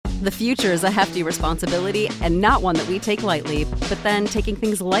The future is a hefty responsibility and not one that we take lightly. But then taking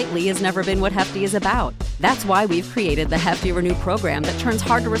things lightly has never been what Hefty is about. That's why we've created the Hefty Renew program that turns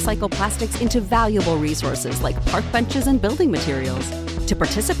hard-to-recycle plastics into valuable resources like park benches and building materials. To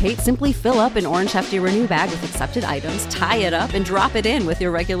participate, simply fill up an orange Hefty Renew bag with accepted items, tie it up, and drop it in with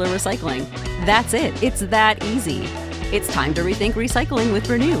your regular recycling. That's it. It's that easy. It's time to rethink recycling with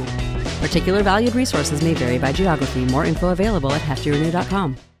Renew. Particular valued resources may vary by geography. More info available at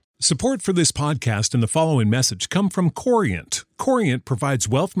heftyrenew.com. Support for this podcast and the following message come from Corient. Corient provides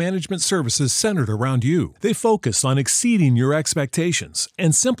wealth management services centered around you. They focus on exceeding your expectations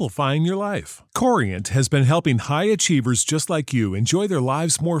and simplifying your life. Corient has been helping high achievers just like you enjoy their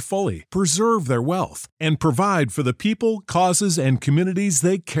lives more fully, preserve their wealth, and provide for the people, causes, and communities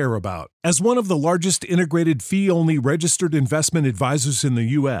they care about. As one of the largest integrated fee-only registered investment advisors in the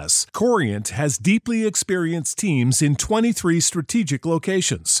U.S., Corient has deeply experienced teams in 23 strategic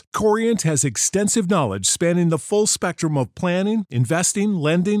locations. Corient has extensive knowledge spanning the full spectrum of planning, investing,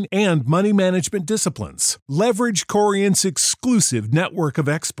 lending, and money management disciplines. Leverage Corient's exclusive network of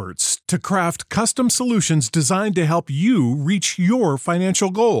experts to craft custom solutions designed to help you reach your financial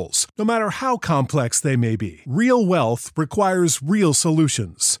goals, no matter how complex they may be. Real wealth requires real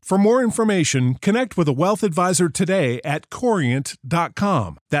solutions. For more information, connect with a wealth advisor today at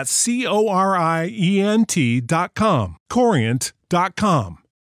Corient.com. That's Corient.com. Corient.com.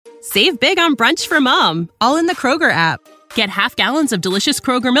 Save big on brunch for mom, all in the Kroger app. Get half gallons of delicious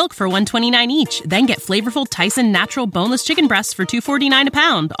Kroger milk for $1.29 each. Then get flavorful Tyson natural boneless chicken breasts for $2.49 a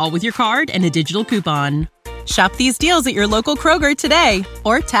pound, all with your card and a digital coupon. Shop these deals at your local Kroger today,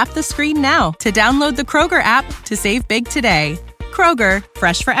 or tap the screen now to download the Kroger app to save big today. Kroger,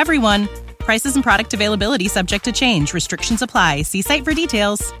 fresh for everyone. Prices and product availability subject to change. Restrictions apply. See site for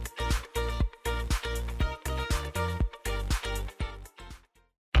details.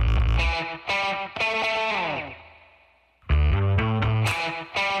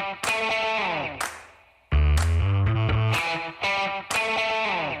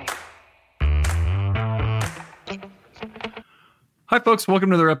 Hi, folks.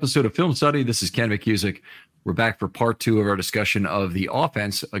 Welcome to another episode of Film Study. This is Ken McCusick. We're back for part two of our discussion of the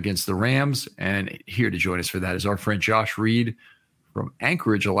offense against the Rams. And here to join us for that is our friend Josh Reed from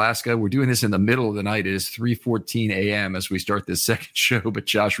Anchorage, Alaska. We're doing this in the middle of the night. It is 3:14 a.m. as we start this second show. But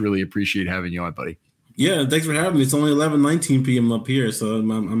Josh, really appreciate having you on, buddy. Yeah, thanks for having me. It's only 11:19 p.m. up here, so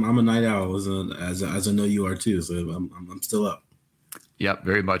I'm a night owl, as I know you are too. So I'm still up. Yep,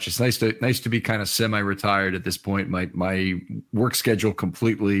 very much. It's nice to be kind of semi-retired at this point. My work schedule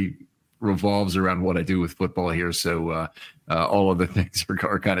completely revolves around what I do with football here, so all of the things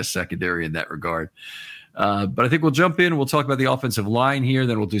are kind of secondary in that regard. But I think we'll jump in. We'll talk about the offensive line here,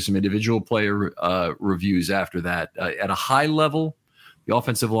 then we'll do some individual player reviews after that. At a high level, the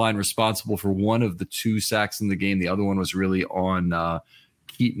offensive line responsible for one of the two sacks in the game. The other one was really on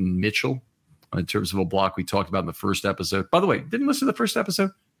Keaton Mitchell. In terms of a block we talked about in the first episode. By the way, didn't listen to the first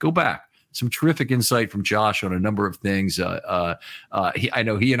episode? Go back. Some terrific insight from Josh on a number of things. I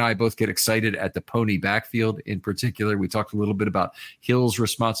know he and I both get excited at the pony backfield in particular. We talked a little bit about Hill's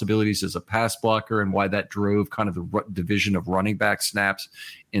responsibilities as a pass blocker and why that drove kind of the division of running back snaps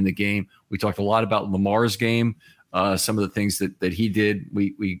in the game. We talked a lot about Lamar's game. Some of the things that he did,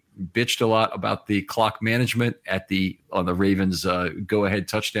 we bitched a lot about the clock management on the Ravens go-ahead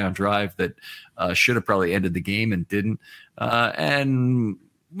touchdown drive that should have probably ended the game and didn't. And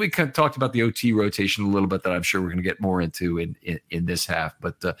we kind of talked about the OT rotation a little bit that I'm sure we're going to get more into in this half.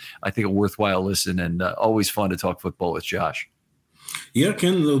 But I think a worthwhile listen and always fun to talk football with Josh. Yeah,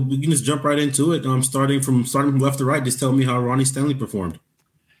 Ken, we can just jump right into it. Starting from left to right, just tell me how Ronnie Stanley performed.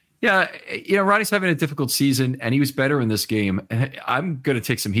 Yeah, Ronnie's having a difficult season, and he was better in this game. I'm going to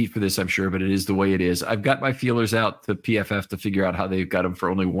take some heat for this, I'm sure, but it is the way it is. I've got my feelers out to PFF to figure out how they've got him for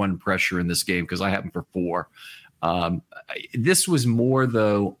only one pressure in this game because I have him for 4. This was more,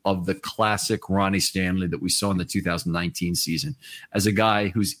 though, of the classic Ronnie Stanley that we saw in the 2019 season as a guy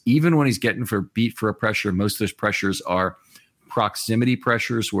who's, even when he's getting beat for a pressure, most of those pressures are proximity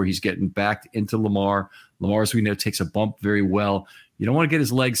pressures where he's getting backed into Lamar. Lamar, as we know, takes a bump very well. You don't want to get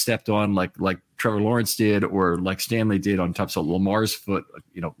his leg stepped on like Trevor Lawrence did or like Stanley did on top. So Lamar's foot,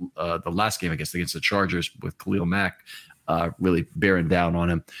 the last game, I guess, against the Chargers with Khalil Mack really bearing down on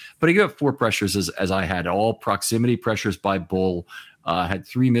him. But he got 4 pressures as I had, all proximity pressures by Bull, had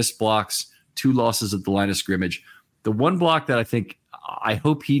 3 missed blocks, 2 losses at the line of scrimmage. The one block that I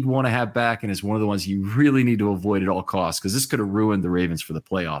hope he'd want to have back and is one of the ones you really need to avoid at all costs because this could have ruined the Ravens for the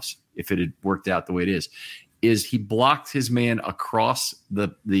playoffs if it had worked out the way it is he blocked his man across the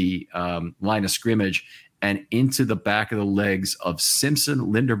line of scrimmage and into the back of the legs of Simpson,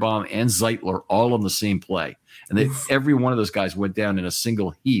 Linderbaum, and Zeitler all on the same play. And every one of those guys went down in a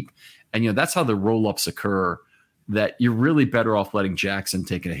single heap. And, that's how the roll-ups occur, that you're really better off letting Jackson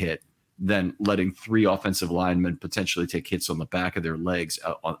take a hit than letting 3 offensive linemen potentially take hits on the back of their legs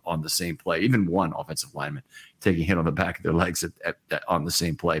on the same play. Even one offensive lineman taking a hit on the back of their legs on the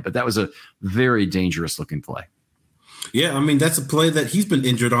same play. But that was a very dangerous-looking play. Yeah, I mean, that's a play that he's been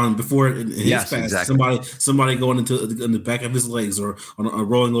injured on before in his past. Exactly. Somebody going in the back of his legs or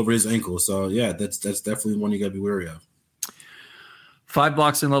rolling over his ankle. So, yeah, that's definitely one you got to be wary of. 5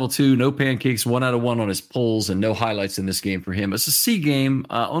 blocks in level 2, no pancakes, 1 out of 1 on his pulls, and no highlights in this game for him. It's a C game,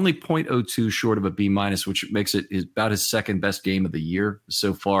 only 0.02 short of a B-, which makes it about his second best game of the year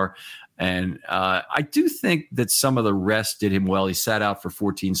so far. And I do think that some of the rest did him well. He sat out for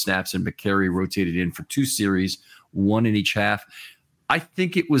 14 snaps, and McCary rotated in for 2 series, 1 in each half. I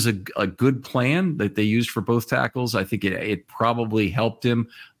think it was a good plan that they used for both tackles. I think it probably helped him.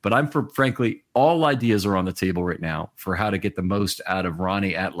 But frankly, all ideas are on the table right now for how to get the most out of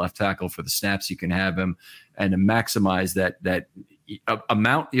Ronnie at left tackle for the snaps you can have him and to maximize that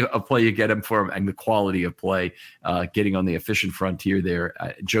amount of play you get him for him and the quality of play, getting on the efficient frontier there.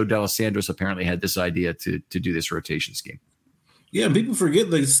 Joe D'Alessandro apparently had this idea to do this rotation scheme. Yeah, people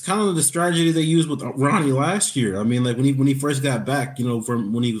forget it's kind of the strategy they used with Ronnie last year. I mean, like when he first got back,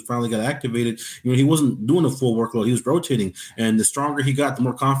 from when he finally got activated, he wasn't doing a full workload. He was rotating, and the stronger he got, the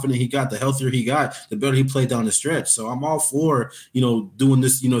more confident he got, the healthier he got, the better he played down the stretch. So I'm all for doing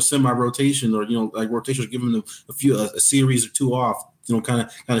this semi-rotation or like rotations, giving them a series or 2 off. Kind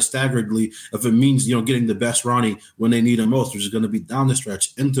of staggeredly, if it means getting the best Ronnie when they need him most, which is going to be down the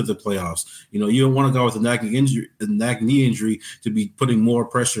stretch into the playoffs. You don't want to go with a nagging knee injury to be putting more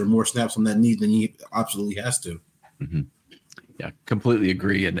pressure, more snaps on that knee than he absolutely has to. Mm-hmm. Yeah, completely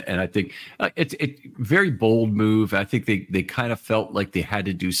agree, and I think it's very bold move. I think they kind of felt like they had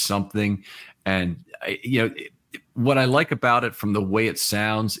to do something, and what I like about it from the way it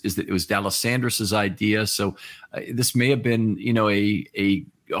sounds is that it was D'Alessandro's idea. So this may have been, a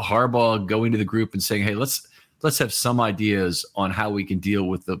Harbaugh going to the group and saying, "Hey, let's have some ideas on how we can deal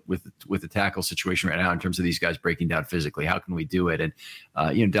with the tackle situation right now in terms of these guys breaking down physically. How can we do it?"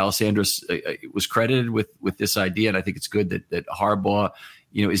 And D'Alessandro was credited with this idea, and I think it's good that Harbaugh,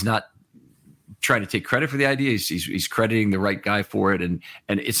 is not trying to take credit for the idea. He's crediting the right guy for it, and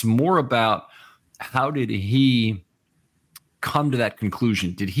it's more about how did he come to that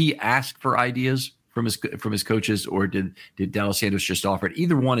conclusion? Did he ask for ideas from his coaches, or did D'Alessandro just offer it?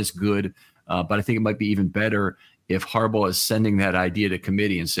 Either one is good, but I think it might be even better if Harbaugh is sending that idea to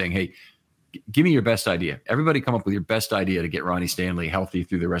committee and saying, "Hey, give me your best idea. Everybody come up with your best idea to get Ronnie Stanley healthy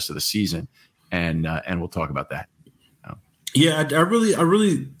through the rest of the season, and we'll talk about that." Yeah, I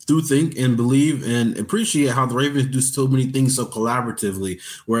really do think and believe and appreciate how the Ravens do so many things so collaboratively,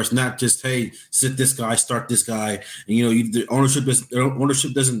 where it's not just, hey, sit this guy, start this guy, and the ownership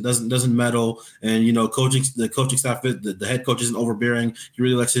doesn't meddle, and the coaching staff, the head coach isn't overbearing. He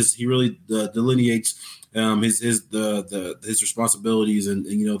really delineates his responsibilities and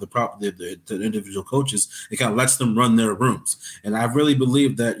the individual coaches. It kind of lets them run their rooms, and I really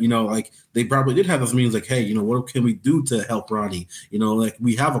believe that they probably did have those meetings like, hey, what can we do to help Ronnie? Like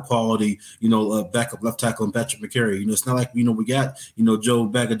we have a quality backup left tackle in Patrick McCary. It's not like we got Joe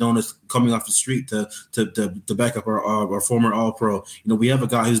Bagadonis coming off the street to back up our former All-Pro. We have a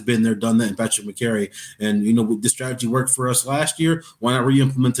guy who's been there, done that in Patrick McCary, and the strategy worked for us last year. Why not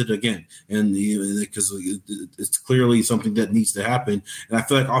re-implement it again? And because it's clearly something that needs to happen. And I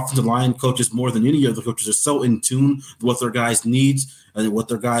feel like offensive line coaches, more than any other coaches, are so in tune with what their guys' needs and what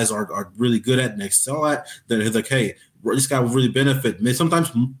their guys are really good at and excel at, that it's like, hey, this guy will really benefit. Sometimes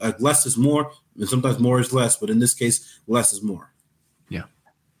less is more, and sometimes more is less. But in this case, less is more.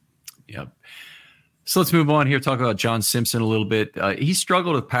 Yeah. So let's move on here. Talk about John Simpson a little bit. He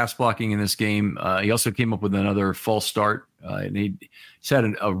struggled with pass blocking in this game. He also came up with another false start, and he's had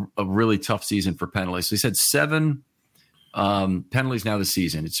a really tough season for penalties. So he's had 7 penalties now this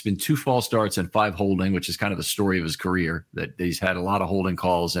season. It's been 2 false starts and 5 holding, which is kind of the story of his career, that he's had a lot of holding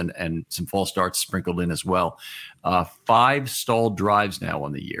calls and some false starts sprinkled in as well. 5 stalled drives now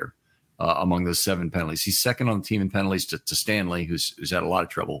on the year among those 7 penalties. He's second on the team in penalties to Stanley, who's had a lot of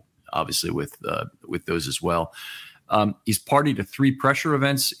trouble, obviously, with those as well. He's party to 3 pressure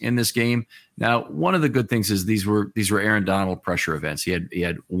events in this game. Now, one of the good things is these were Aaron Donald pressure events. He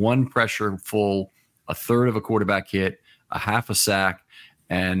had 1 pressure full, a third of a quarterback hit, a half a sack,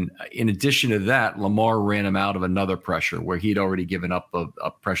 and in addition to that, Lamar ran him out of another pressure where he'd already given up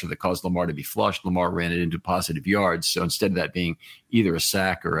a pressure that caused Lamar to be flushed. Lamar ran it into positive yards. So instead of that being either a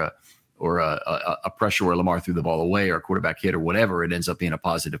sack or or a pressure where Lamar threw the ball away or a quarterback hit or whatever, it ends up being a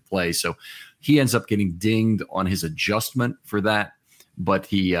positive play. So he ends up getting dinged on his adjustment for that.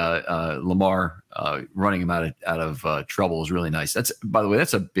 But Lamar running him out of trouble is really nice. By the way,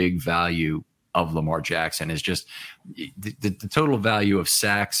 that's a big value of Lamar Jackson, is just the total value of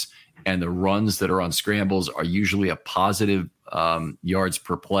sacks and the runs that are on scrambles are usually a positive yards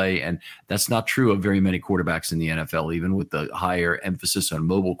per play. And that's not true of very many quarterbacks in the NFL, even with the higher emphasis on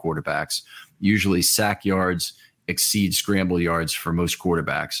mobile quarterbacks. Usually sack yards exceed scramble yards for most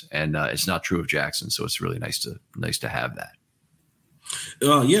quarterbacks. And it's not true of Jackson. So it's really nice to have that.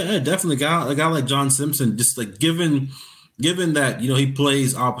 Yeah, definitely. A guy like John Simpson, just like given that, he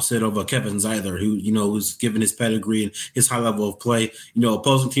plays opposite of Kevin Zeitler, who, who's given his pedigree and his high level of play,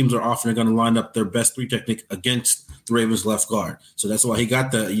 opposing teams are often going to line up their best three technique against the Ravens left guard. So that's why he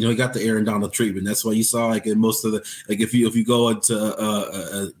got the Aaron Donald treatment. That's why you saw like in most of the, like if you go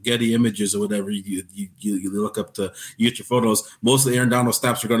into Getty Images or whatever, you look up you get your photos, most of the Aaron Donald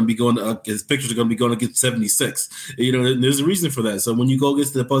snaps are going to be going, his pictures are going to be going against 76. And there's a reason for that. So when you go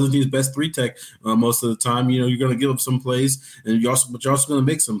against the opposing team's best three tech, most of the time, you're going to give up some plays. And you're also going to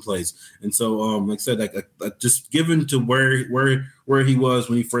make some plays. And so, like I said, just given to where he was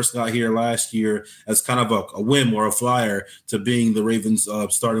when he first got here last year as kind of a whim or a flyer to being the Ravens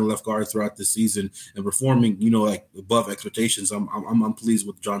starting left guard throughout the season and performing, like above expectations. I'm pleased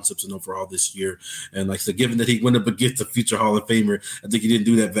with John Simpson overall this year. And like I said, given that he went up against a future Hall of Famer, I think he didn't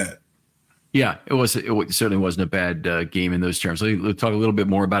do that bad. Yeah, it certainly wasn't a bad game in those terms. Let's talk a little bit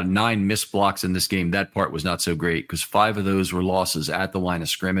more about 9 missed blocks in this game. That part was not so great because 5 of those were losses at the line of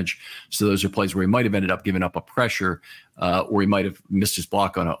scrimmage. So those are plays where he might have ended up giving up a pressure or he might have missed his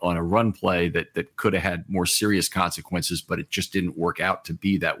block on a run play that could have had more serious consequences, but it just didn't work out to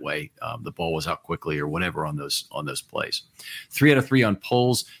be that way. The ball was out quickly or whatever on those plays. 3 out of 3 on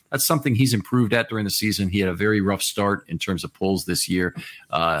pulls. That's something he's improved at during the season. He had a very rough start in terms of pulls this year.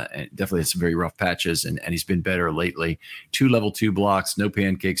 And definitely had some very rough patches, and he's been better lately. 2 level 2 blocks, no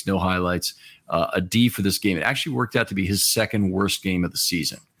pancakes, no highlights. A D for this game. It actually worked out to be his second worst game of the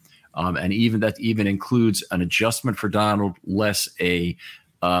season. And even includes an adjustment for Donald, less a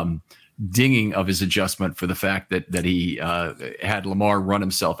dinging of his adjustment for the fact that he had Lamar run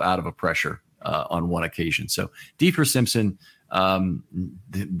himself out of a pressure on one occasion. So D for Simpson.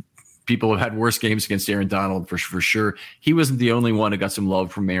 People have had worse games against Aaron Donald for sure. He wasn't the only one who got some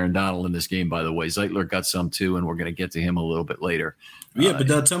love from Aaron Donald in this game, by the way. Zeitler got some too, and we're going to get to him a little bit later. Yeah,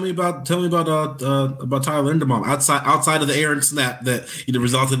 but tell me about Tyler Linderbaum outside of the Aaron snap that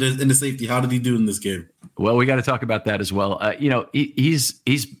resulted in the safety. How did he do in this game? Well, we got to talk about that as well. He's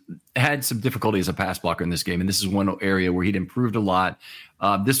had some difficulty as a pass blocker in this game, and this is one area where he'd improved a lot.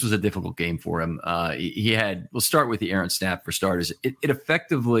 This was a difficult game for him. We'll start with the Aaron snap for starters. It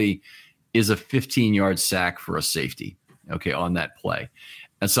effectively is a 15-yard sack for a safety, okay, on that play.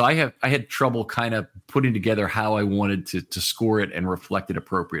 And so I had trouble kind of putting together how I wanted to score it and reflect it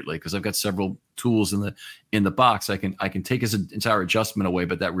appropriately because I've got several tools in the box. I can take his entire adjustment away,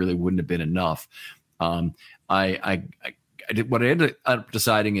 but that really wouldn't have been enough. What I ended up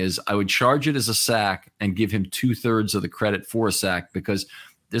deciding is I would charge it as a sack and give him 2/3 of the credit for a sack because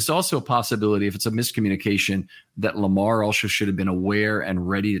there's also a possibility if it's a miscommunication that Lamar also should have been aware and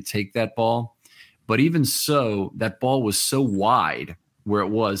ready to take that ball. But even so, that ball was so wide where it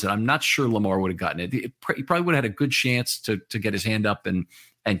was, and I'm not sure Lamar would have gotten it. He probably would have had a good chance to get his hand up and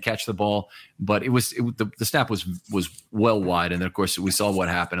catch the ball, but the snap was well wide, and then of course we saw what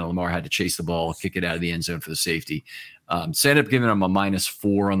happened. And Lamar had to chase the ball, kick it out of the end zone for the safety. So I ended up giving him a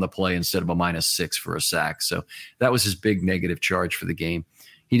 -4 on the play instead of a -6 for a sack. So that was his big negative charge for the game.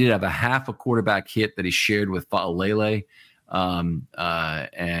 He did have a half a quarterback hit that he shared with Fa'alele.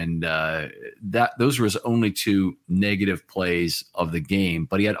 Those were his only 2 negative plays of the game,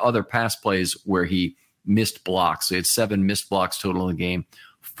 but he had other pass plays where he missed blocks. So he had 7 missed blocks total in the game.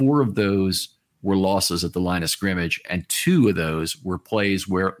 4 of those were losses at the line of scrimmage, and 2 of those were plays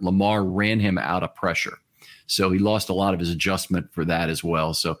where Lamar ran him out of pressure. So he lost a lot of his adjustment for that as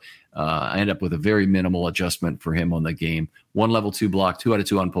well. So I ended up with a very minimal adjustment for him on the game. 1 level 2 block, 2 out of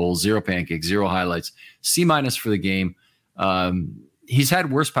 2 on poles, 0 pancakes, 0 highlights, C- for the game. He's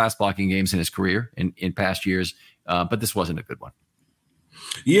had worse pass blocking games in his career in past years, but this wasn't a good one.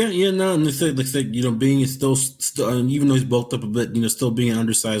 Yeah, no, and it's like being still even though he's bulked up a bit, still being an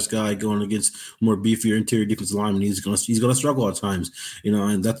undersized guy going against more beefier interior defensive linemen, he's gonna struggle at times,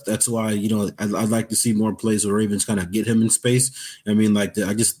 and that's why I'd like to see more plays where Ravens kind of get him in space. I mean, like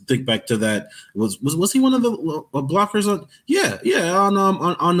I just think back to that was he one of the blockers on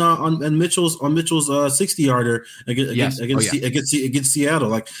on Mitchell's 60-yarder against Seattle.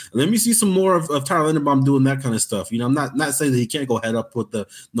 Like, let me see some more of Tyler Linderbaum doing that kind of stuff. I'm not saying that he can't go head up with the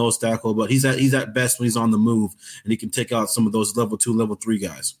nose tackle, but he's at best when he's on the move, and he can take out some of those level 2, level 3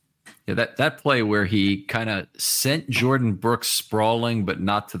 guys. Yeah, that play where he kind of sent Jordan Brooks sprawling, but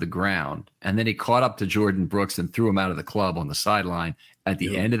not to the ground, and then he caught up to Jordan Brooks and threw him out of the club on the sideline at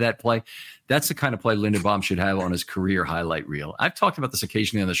the end of that play. That's the kind of play Linderbaum should have on his career highlight reel. I've talked about this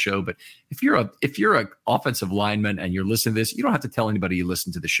occasionally on the show, but if you're an offensive lineman and you're listening to this, you don't have to tell anybody you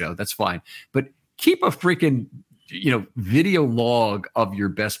listen to the show. That's fine, but keep a freaking video log of your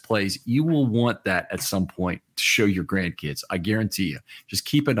best plays. You will want that at some point to show your grandkids. I guarantee you. Just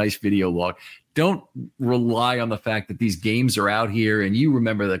keep a nice video log. Don't rely on the fact that these games are out here and you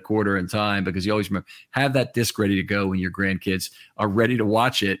remember the quarter in time, because you always remember. Have that disc ready to go when your grandkids are ready to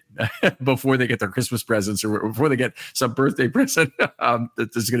watch it before they get their Christmas presents or before they get some birthday present.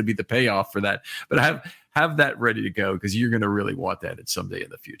 That's going to be the payoff for that. But have that ready to go, because you're going to really want that at someday in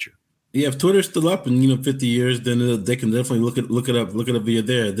the future. Yeah, if Twitter's still up in 50 years, then they can definitely look it up via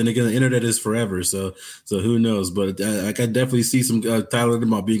there. Then again, the internet is forever, so who knows? But I can definitely see some Tyler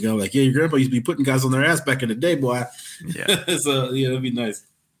Linderbaum being like, yeah, your grandpa used to be putting guys on their ass back in the day, boy. Yeah, so yeah, it'd be nice.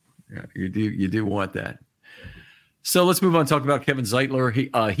 Yeah, you do want that. So let's move on and talk about Kevin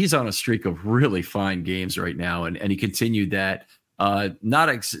Zeitler. He's on a streak of really fine games right now, and he continued that. Not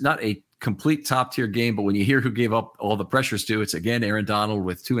a complete top tier game, but when you hear who gave up all the pressures to, it's again Aaron Donald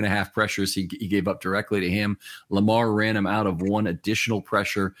with 2.5 pressures he gave up directly to him. Lamar ran him out of 1 additional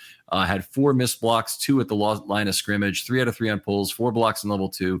pressure, had 4 missed blocks, 2 at the line of scrimmage, 3 out of 3 on pulls, 4 blocks in level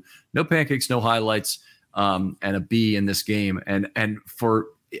 2, no pancakes, no highlights, and a B in this game. And for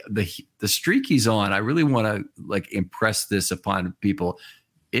the streak he's on, I really want to impress this upon people.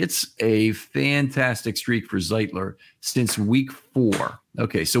 It's a fantastic streak for Zeitler since week 4.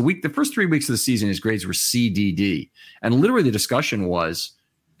 Okay, so the first 3 weeks of the season, his grades were CDD, and literally the discussion was,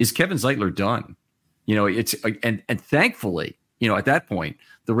 is Kevin Zeitler done? It's and thankfully, at that point,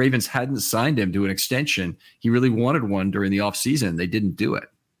 the Ravens hadn't signed him to an extension. He really wanted one during the offseason. They didn't do it.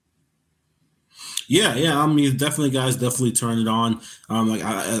 Yeah. I mean, guys definitely turn it on.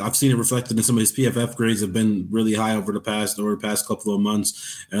 I've seen it reflected in some of his PFF grades have been really high over the past couple of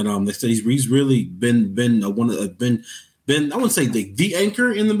months, and they said he's really been I wouldn't say the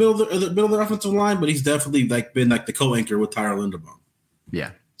anchor in the middle of the offensive line, but he's definitely been the co-anchor with Tyler Linderbaum.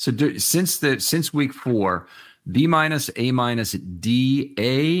 Yeah. So since week 4, B-, A-, D,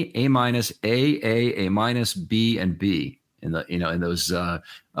 A-, A-, B, and B. In those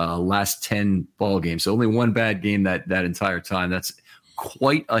last 10 ball games. So only 1 bad game that entire time. That's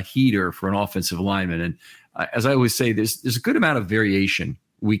quite a heater for an offensive lineman. And as I always say, there's a good amount of variation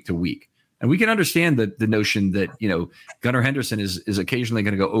week to week. And we can understand the notion that, Gunnar Henderson is occasionally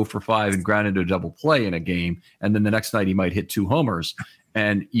going to go 0 for 5 and ground into a double play in a game. And then the next night he might hit 2 homers.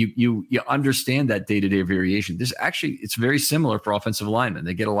 And you understand that day-to-day variation. It's very similar for offensive linemen.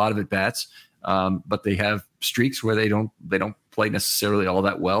 They get a lot of at-bats. But they have streaks where they don't play necessarily all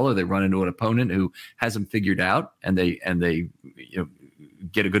that well, or they run into an opponent who has them figured out, and they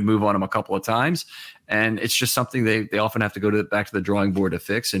get a good move on them a couple of times, and it's just something they often have to go back to the drawing board to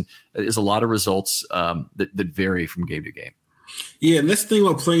fix. And there's a lot of results that vary from game to game. Yeah, and that's the thing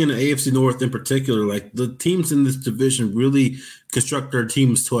about playing in the AFC North in particular. The teams in this division really construct their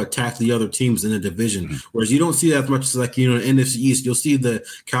teams to attack the other teams in the division. Mm-hmm. Whereas you don't see that as much as in the NFC East. You'll see the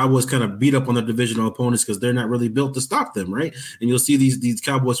Cowboys kind of beat up on their divisional opponents because they're not really built to stop them, right? And you'll see these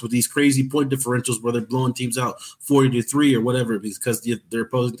Cowboys with these crazy point differentials where they're blowing teams out 40-3 or whatever, because their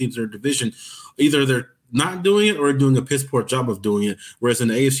opposing teams in their division, either they're not doing it or doing a piss poor job of doing it. Whereas in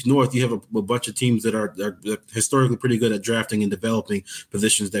the AFC North, you have a bunch of teams that are historically pretty good at drafting and developing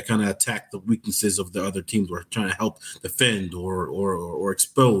positions that kind of attack the weaknesses of the other teams, or trying to help defend or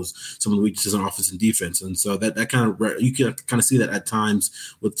expose some of the weaknesses on offense and defense. And so that kind of, you can kind of see that at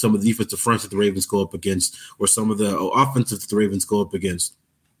times with some of the defensive fronts that the Ravens go up against, or some of the offensive that the Ravens go up against.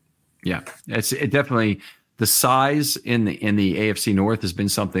 Yeah, it definitely. The size in the AFC North has been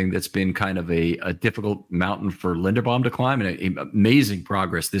something that's been kind of a difficult mountain for Linderbaum to climb, and amazing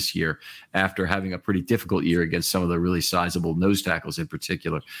progress this year after having a pretty difficult year against some of the really sizable nose tackles in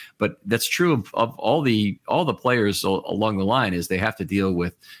particular. But that's true of all the players along the line, is they have to deal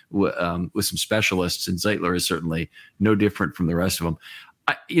with some specialists, and Zeitler is certainly no different from the rest of them.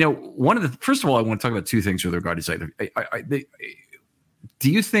 First of all, I want to talk about two things with regard to Zeitler.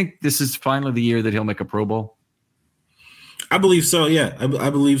 Do you think this is finally the year that he'll make a Pro Bowl? I believe so. Yeah, I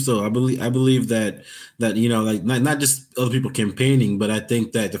believe so. I believe that like not just other people campaigning, but I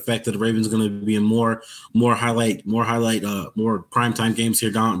think that the fact that the Ravens are going to be in more primetime games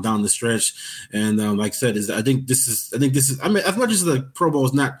here down the stretch, and like I said, I think this is. I mean, as much as the Pro Bowl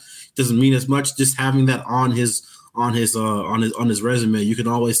doesn't mean as much, just having that on his resume, you can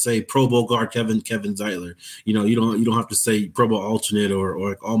always say Pro Bowl guard Kevin Zeitler. You don't have to say Pro Bowl alternate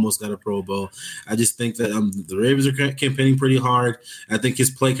or almost got a Pro Bowl. I just think that the Ravens are campaigning pretty hard. I think his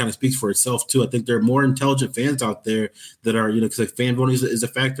play kind of speaks for itself too. I think there are more intelligent fans out there that are because like fan voting is a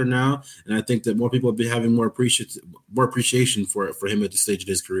factor now, and I think that more people will be having more appreciation for him at this stage of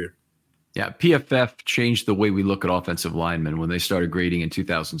his career. Yeah, PFF changed the way we look at offensive linemen when they started grading in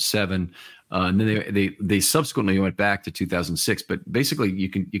 2007. And then they subsequently went back to 2006. But basically, you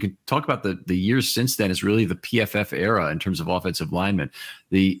can talk about the years since then is really the PFF era in terms of offensive linemen.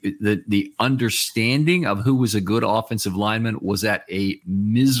 The understanding of who was a good offensive lineman was at a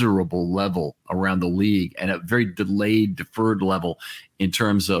miserable level around the league and a very deferred level in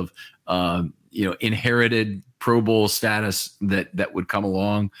terms of inherited Pro Bowl status that would come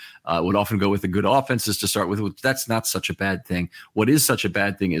along, would often go with the good offenses to start with. That's not such a bad thing. What is such a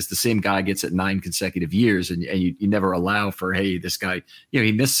bad thing is the same guy gets it 9 consecutive years, and you never allow for, hey, this guy,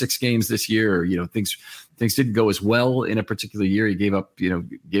 he missed 6 games this year, or things didn't go as well in a particular year. He gave up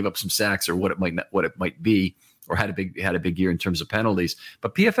some sacks or what it might be, or had a big year in terms of penalties.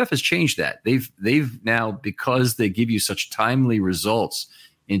 But PFF has changed that. They've now, because they give you such timely results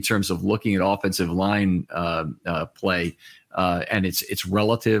in terms of looking at offensive line play, and it's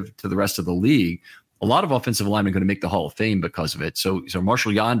relative to the rest of the league. A lot of offensive linemen are going to make the Hall of Fame because of it. So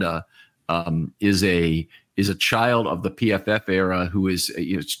Marshall Yanda is a child of the PFF era, who is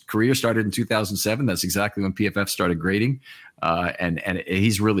his career started in 2007. That's exactly when PFF started grading, and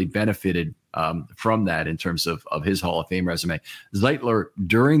he's really benefited from that in terms of his Hall of Fame resume. Zeitler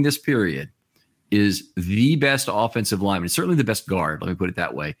during this period is the best offensive lineman, certainly the best guard, let me put it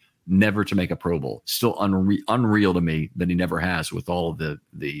that way, never to make a Pro Bowl. Still unreal to me that he never has, with all of the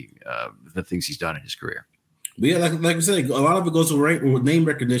things he's done in his career. But yeah, like I said, a lot of it goes with name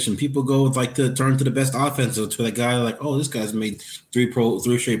recognition. People go to turn to the best offensive, to the guy like, oh, this guy's made 3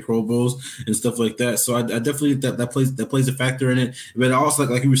 straight Pro Bowls and stuff like that. So I definitely think that plays a factor in it. But also,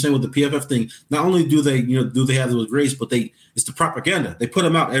 like you were saying with the PFF thing, not only do they have those grades, but it's the propaganda. They put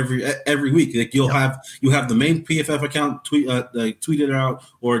them out every week. Like you have the main PFF account tweet it out,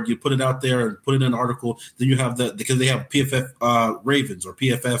 or you put it out there and put it in an article. Then you have because they have PFF Ravens or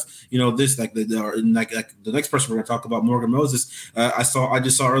PFF, this like the next person we're going to talk about, Morgan Moses. I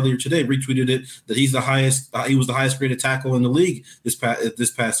just saw earlier today, retweeted it, that he's the highest. He was the highest graded tackle in the league this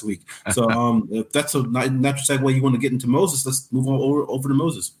past week. So if that's a natural segue, you want to get into Moses, let's move on over to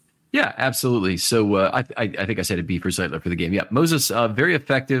Moses. Yeah, absolutely. So I think I said a B for Zeitler for the game. Yeah, Moses, very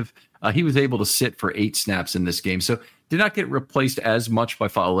effective. He was able to sit for 8 snaps in this game. So did not get replaced as much by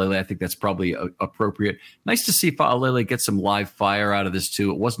Fa'alele. I think that's probably appropriate. Nice to see Fa'alele get some live fire out of this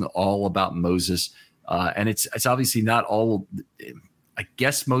too. It wasn't all about Moses. And it's obviously not all. I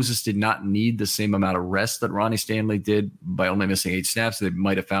guess Moses did not need the same amount of rest that Ronnie Stanley did by only missing 8 snaps. They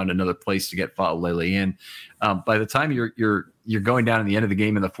might have found another place to get Fa'alele in. By the time you're going down in the end of the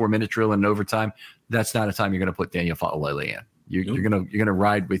game in the 4-minute drill and overtime, that's not a time you're going to put Daniel Fa'alele in. You're gonna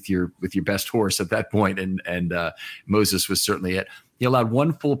ride with your best horse at that point, and Moses was certainly it. He allowed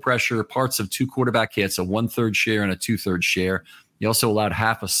 1 full pressure, parts of 2 quarterback hits, a 1/3 share and a 2/3 share. He also allowed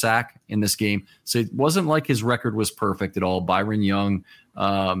half a sack in this game. So it wasn't like his record was perfect at all. Byron Young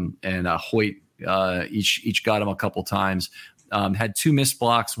and Hoyt each got him a couple times. Had 2 missed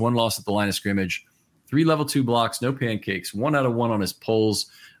blocks, 1 loss at the line of scrimmage, 3 level 2 blocks, no pancakes, 1 out of 1 on his pulls.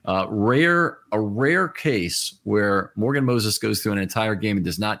 A rare case where Morgan Moses goes through an entire game and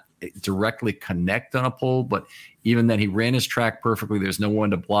does not directly connect on a pull, but even then he ran his track perfectly. There's no one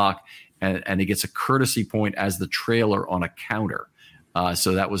to block, and he gets a courtesy point as the trailer on a counter.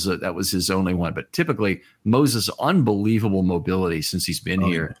 So that was his only one. But typically, Moses' unbelievable mobility since he's been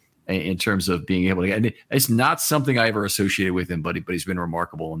here in terms of being able to. And it's not something I ever associated with him, but he's been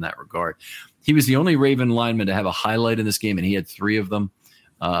remarkable in that regard. He was the only Raven lineman to have a highlight in this game, and he had 3 of them,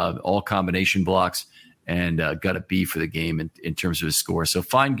 all combination blocks, and got a B for the game in terms of his score. So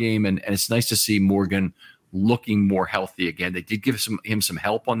fine game, and it's nice to see Morgan looking more healthy again. They did give him some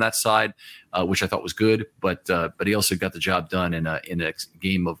help on that side, which I thought was good, but he also got the job done in a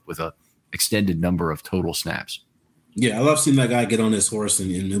game with a extended number of total snaps. Yeah, I love seeing that guy get on his horse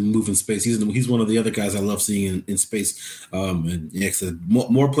and move in space. He's one of the other guys I love seeing in space. And yeah, so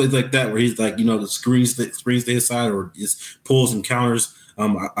more plays like that where he's like, the screens to his side or just pulls and counters.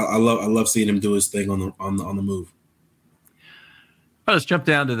 I love seeing him do his thing on the move. Well, let's jump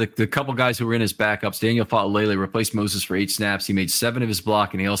down to the couple guys who were in his backups. Daniel Fa'alele replaced Moses for 8 snaps. He made 7 of his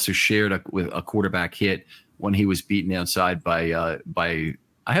block, and he also shared with a quarterback hit when he was beaten outside by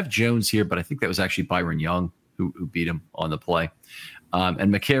I have Jones here, but I think that was actually Byron Young who beat him on the play.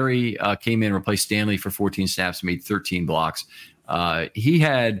 And McCary came in, replaced Stanley for 14 snaps, made 13 blocks. He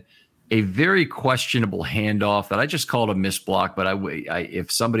had a very questionable handoff that I just called a missed block, but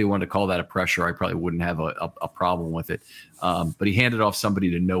if somebody wanted to call that a pressure, I probably wouldn't have a problem with it. But he handed off somebody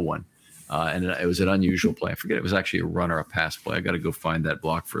to no one, and it was an unusual play. I forget it was actually a run or a pass play. I got to go find that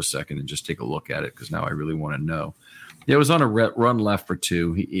block for a second and just take a look at it because now I really want to know. It was on a run left for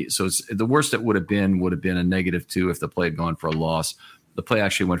 2. So the worst it would have been a -2 if the play had gone for a loss. The play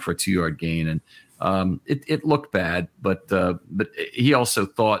actually went for a 2-yard gain, and it looked bad. But he also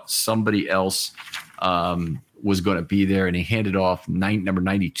thought somebody else was going to be there, and he handed off number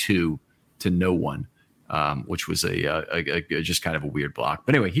 92 to no one, which was a just kind of a weird block.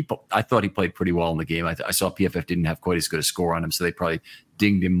 But anyway, I thought he played pretty well in the game. I saw PFF didn't have quite as good a score on him, so they probably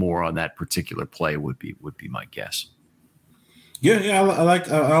dinged him more on that particular play. Would be my guess. Yeah,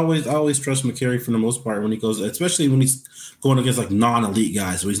 I always trust McCary for the most part when he goes, especially when he's going against like non-elite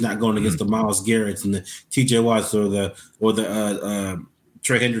guys. So he's not going against the Myles Garretts and the TJ Watts or the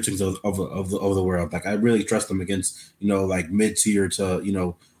Trey Hendricksons of the world. Like I really trust him against like mid-tier to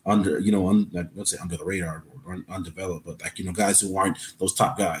under let's say under the radar or undeveloped, but like guys who aren't those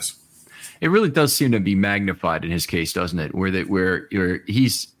top guys. It really does seem to be magnified in his case, doesn't it? Where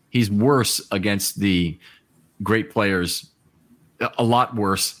he's worse against the great players. A lot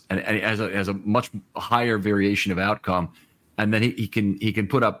worse, and has a much higher variation of outcome, and then he can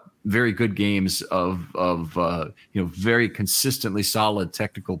put up very good games of very consistently solid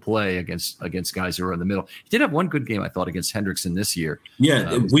technical play against guys who are in the middle. He did have one good game, I thought, against Hendrickson this year.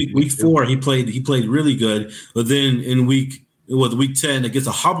 Yeah, week 4 he played really good, but then in week 10 against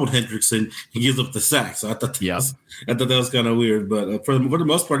a hobbled Hendrickson, he gives up the sack. So I thought that was kind of weird, but for the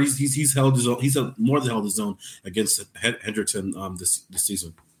most part, he's held his own. He's more than held his own against Hendrickson this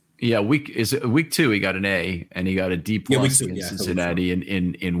season. Yeah, week 2 he got an A and he got a D+ against Cincinnati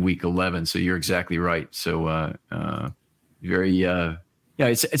in week 11. So you're exactly right. So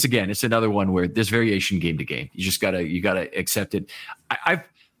it's another one where there's variation game to game. You just gotta accept it.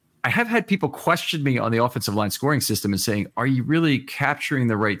 I have had people question me on the offensive line scoring system and saying, are you really capturing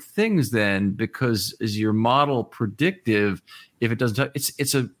the right things then? Because is your model predictive? If it doesn't,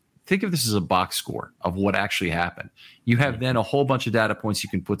 think of this as a box score of what actually happened. You have then a whole bunch of data points you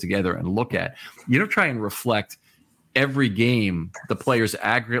can put together and look at. You don't try and reflect every game the player's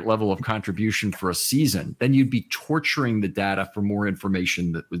aggregate level of contribution for a season. Then you'd be torturing the data for more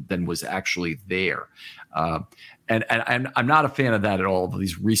information than was actually there. And I'm not a fan of that at all.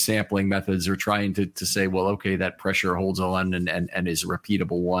 These resampling methods are trying to say, well, okay, that pressure holds on and is a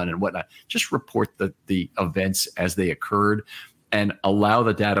repeatable one and whatnot. Just report the events as they occurred and allow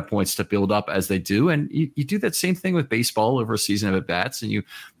the data points to build up as they do. And you do that same thing with baseball over a season of at-bats, and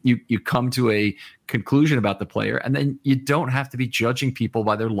you come to a conclusion about the player, and then you don't have to be judging people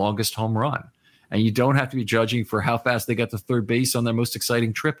by their longest home run. And you don't have to be judging for how fast they got to third base on their most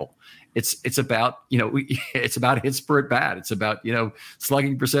exciting triple. It's about it's about hits per at bat. It's about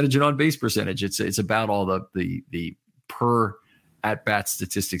slugging percentage and on base percentage. It's about all the per at bat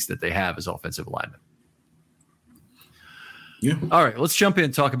statistics that they have as offensive linemen. Yeah. All right, let's jump in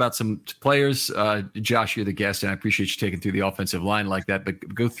and talk about some players. Josh, you're the guest, and I appreciate you taking through the offensive line like that.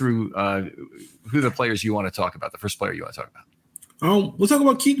 But go through who the players you want to talk about. The first player you want to talk about. We'll talk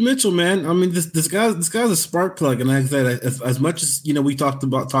about Keith Mitchell, man. I mean, this guy's a spark plug, and like I said, as much as we talked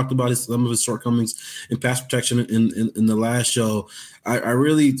about some of his shortcomings in pass protection in the last show, I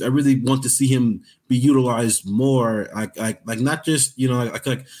really want to see him be utilized more. Like not just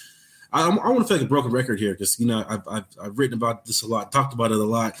I want to feel like a broken record here because I've written about this a lot, talked about it a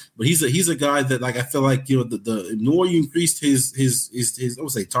lot. But he's a guy that I feel like the more you increased his I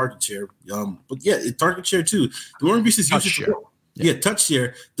would say target share, but yeah, target share too. The more you increase his usage. Yeah, touch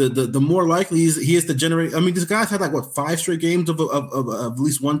share. The more likely he is to generate. I mean, this guy's had 5 straight games of at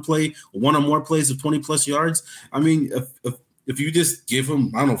least one play, one or more plays of 20+ yards. I mean, if you just give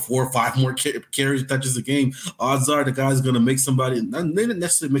him 4 or 5 more carries, touches a game, odds are the guy's going to make somebody. They didn't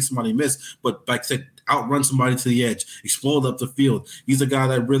necessarily make somebody miss, but like I said, outrun somebody to the edge, explode up the field. He's a guy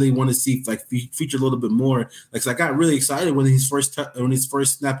that I really want to see feature a little bit more. Like, so I got really excited when his first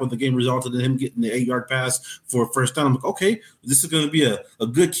snap of the game resulted in him getting the 8-yard pass for a first down. I'm like, okay, this is going to be a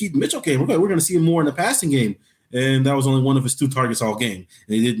good Keaton Mitchell game. Okay, we're going to see him more in the passing game. And that was only one of his 2 targets all game,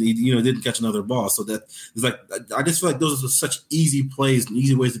 and he didn't catch another ball. So that is like, I just feel like those are such easy plays and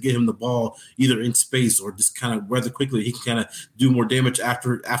easy ways to get him the ball, either in space or just kind of rather quickly. He can kind of do more damage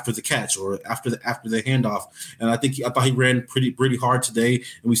after the catch or after the handoff. And I thought he ran pretty hard today.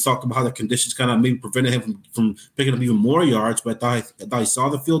 And we talked about how the conditions kind of maybe prevented him from picking up even more yards. But I thought he saw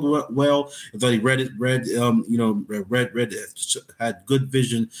the field well. I thought he had good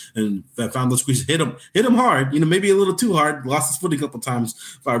vision and found those squeezes. Hit him hard. Maybe a little too hard, lost his footing a couple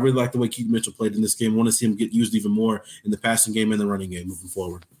times, but I really like the way Keaton Mitchell played in this game. I want to see him get used even more in the passing game and the running game moving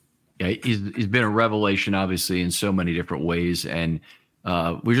forward. Yeah, he's been a revelation, obviously, in so many different ways. And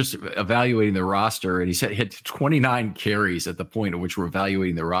we're just evaluating the roster, and he had 29 carries at the point at which we're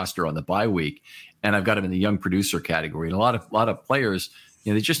evaluating the roster on the bye week. And I've got him in the young producer category. And a lot of players,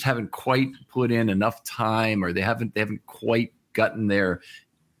 they just haven't quite put in enough time, or they haven't quite gotten their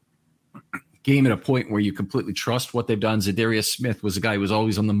game at a point where you completely trust what they've done. Zadarius Smith was a guy who was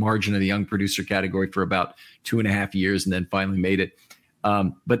always on the margin of the young producer category for about 2.5 years and then finally made it.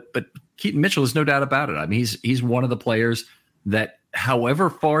 But Keaton Mitchell is no doubt about it. I mean, he's one of the players that, however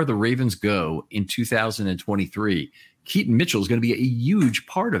far the Ravens go in 2023, Keaton Mitchell is going to be a huge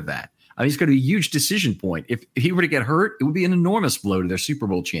part of that. I mean, he's going to be a huge decision point. If he were to get hurt, it would be an enormous blow to their Super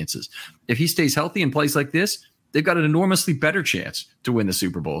Bowl chances. If he stays healthy and plays like this, they've got an enormously better chance to win the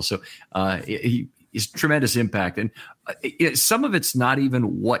Super Bowl. So he's tremendous impact. And some of it's not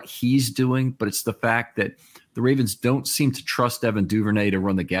even what he's doing, but it's the fact that the Ravens don't seem to trust Evan Duvernay to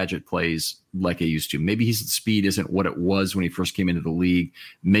run the gadget plays like they used to. Maybe his speed isn't what it was when he first came into the league.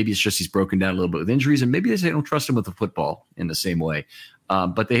 Maybe it's just he's broken down a little bit with injuries, and maybe they don't trust him with the football in the same way.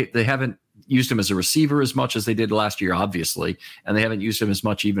 But they haven't used him as a receiver as much as they did last year, obviously, and they haven't used him as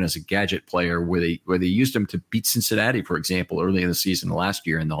much even as a gadget player, where they used him to beat Cincinnati, for example, early in the season last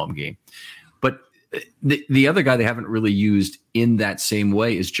year in the home game. But the other guy they haven't really used in that same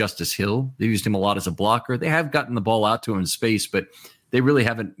way is Justice Hill. They used him a lot as a blocker. They have gotten the ball out to him in space, but they really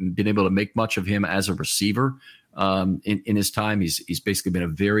haven't been able to make much of him as a receiver in his time. He's basically been a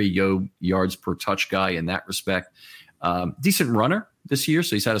very yards per touch guy in that respect. Decent runner this year,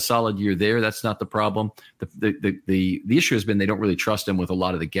 so he's had a solid year there. That's not the problem. The issue has been they don't really trust him with a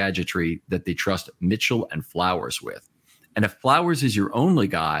lot of the gadgetry that they trust Mitchell and Flowers with. And if Flowers is your only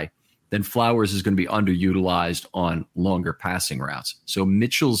guy, then Flowers is going to be underutilized on longer passing routes. So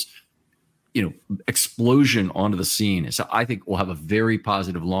Mitchell's explosion onto the scene is, I think, will have a very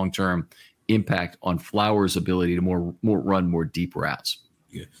positive long-term impact on Flowers' ability to more run more deep routes.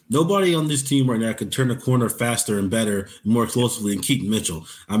 Yeah. Nobody on this team right now can turn the corner faster and better and more explosively than Keaton Mitchell.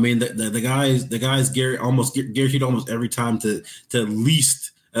 I mean, the guy's guaranteed almost every time to at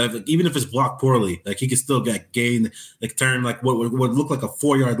least, even if it's blocked poorly, like he can still get gain, like turn like what would look like a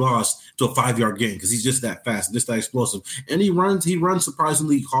 4-yard loss to a 5-yard gain, because he's just that fast, just that explosive, and he runs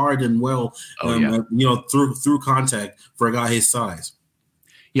surprisingly hard and well, through contact for a guy his size.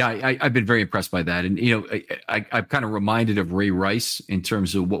 Yeah, I've been very impressed by that. And, I'm kind of reminded of Ray Rice in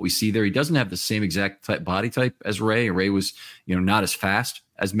terms of what we see there. He doesn't have the same exact body type as Ray. Ray was, not as fast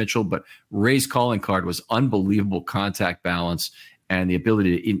as Mitchell, but Ray's calling card was unbelievable contact balance and the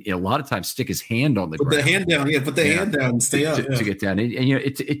ability to, a lot of times, stick his hand on the ground. Put the hand down, put the hand down and stay up. To get down. And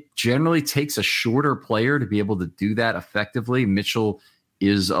it generally takes a shorter player to be able to do that effectively. Mitchell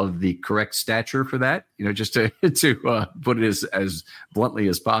is of the correct stature for that, just to put it as bluntly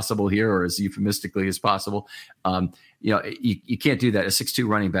as possible here, or as euphemistically as possible. You can't do that. A 6'2"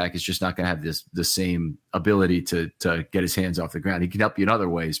 running back is just not going to have the same ability to get his hands off the ground. He can help you in other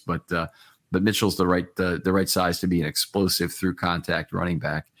ways, but Mitchell's the right size to be an explosive through contact running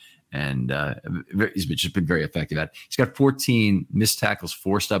back. And he's just been very effective at it. He's got 14 missed tackles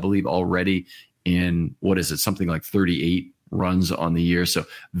forced, I believe, already in, something like 38 runs on the year. So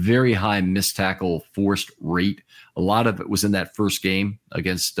very high missed tackle forced rate. A lot of it was in that first game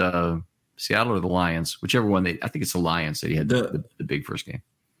against Seattle or the Lions, whichever one I think it's the Lions that he had the big first game.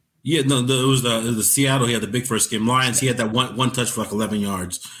 Yeah, no, it was the Seattle. He had the big first game. Lions, he had that one touch for like 11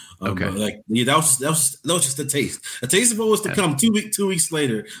 yards. That was just a taste. A taste of what was to come 2 weeks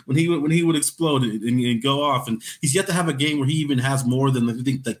later when he would explode and go off. And he's yet to have a game where he even has more than, I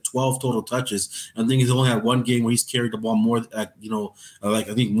think, like 12 total touches. I think he's only had one game where he's carried the ball more, I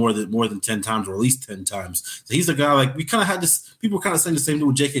think more than 10 times, or at least 10 times. So he's a guy, like, we kind of had this. People were kind of saying the same thing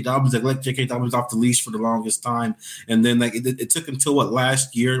with J.K. Dobbins. Like, let J.K. Dobbins off the leash for the longest time, and then like it took until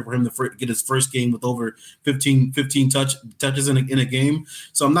last year for him to get his first game with over 15 touches in a game.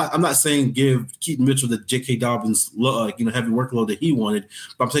 So I'm not saying give Keaton Mitchell the J.K. Dobbins heavy workload that he wanted,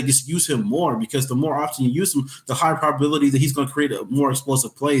 but I'm saying just use him more, because the more often you use him, the higher probability that he's going to create more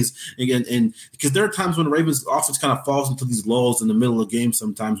explosive plays. And because there are times when the Ravens offense kind of falls into these lulls in the middle of games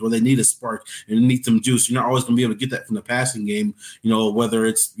sometimes where they need a spark and they need some juice. You're not always going to be able to get that from the passing game, whether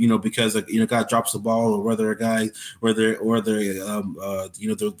it's because a guy drops the ball, or whether a guy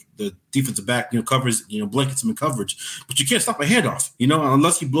the defensive back covers blankets him in coverage. But you can't stop a handoff,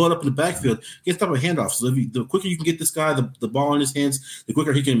 unless you blow it up in the backfield. You can't stop a handoff. So the quicker you can get this guy the ball in his hands, the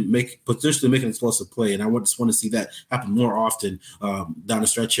quicker he can potentially make an explosive play. And I just want to see that happen more often down the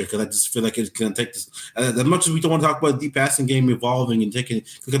stretch here, because I just feel like it's going to take this. As much as we don't want to talk about the deep passing game evolving and clicking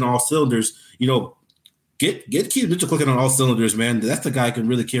on all cylinders, Get Keaton Mitchell clicking on all cylinders, man. That's the guy who can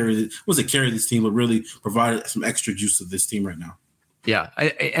really carry this team, but really provide some extra juice to this team right now. Yeah,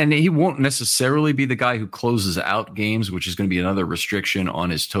 and he won't necessarily be the guy who closes out games, which is going to be another restriction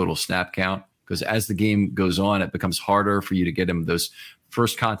on his total snap count, because as the game goes on, it becomes harder for you to get him those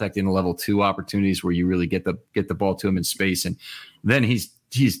first contact in level 2 opportunities where you really get the ball to him in space, and then he's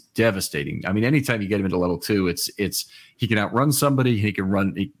devastating. I mean, anytime you get him into level 2, it's he can outrun somebody, he can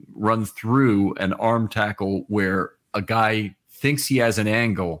run through an arm tackle where a guy thinks he has an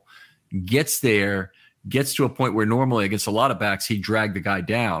angle, gets to a point where normally against a lot of backs he'd drag the guy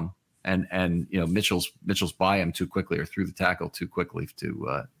down, and Mitchell's by him too quickly or through the tackle too quickly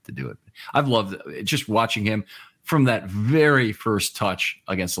to do it. I've loved just watching him from that very first touch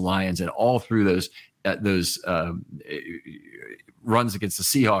against the Lions and all through those runs against the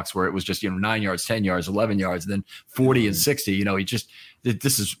Seahawks where it was just 9 yards, 10 yards, 11 yards, and then 40 and 60.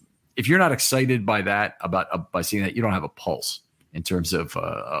 This is, if you're not excited by that, by seeing that, you don't have a pulse in terms of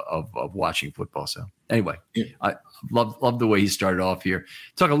watching football. So anyway, I love the way he started off here.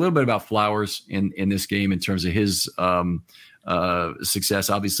 Talk a little bit about Flowers in this game in terms of his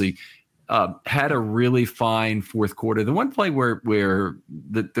success. Obviously, had a really fine fourth quarter. The one play where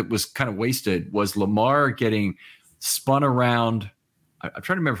that was kind of wasted was Lamar getting spun around. I'm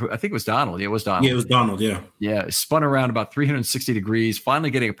trying to remember. I think it was Donald. Yeah, it was Donald. Yeah, it was Donald. Yeah. Yeah. Spun around about 360 degrees, finally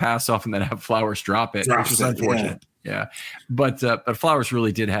getting a pass off, and then have Flowers drop it, which was unfortunate. Yeah. But Flowers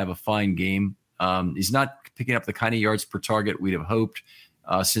really did have a fine game. He's not picking up the kind of yards per target we'd have hoped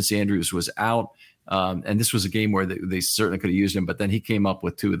since Andrews was out. And this was a game where they certainly could have used him, but then he came up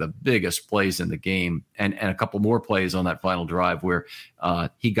with two of the biggest plays in the game and a couple more plays on that final drive where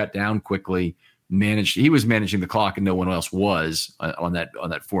he got down quickly, he was managing the clock and no one else was on that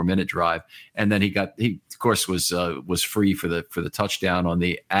 4-minute drive. And then he of course was free for the touchdown on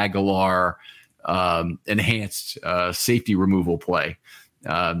the Aguilar enhanced safety removal play.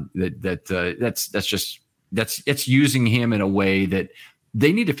 It's using him in a way that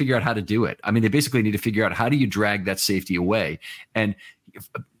they need to figure out how to do it. I mean, they basically need to figure out how do you drag that safety away. And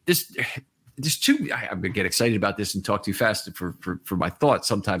there's two. I'm going to get excited about this and talk too fast for my thoughts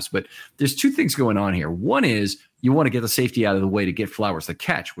sometimes. But there's two things going on here. One is you want to get the safety out of the way to get Flowers the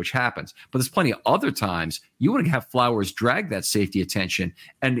catch, which happens. But there's plenty of other times you want to have Flowers drag that safety attention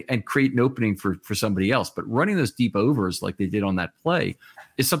and create an opening for somebody else. But running those deep overs like they did on that play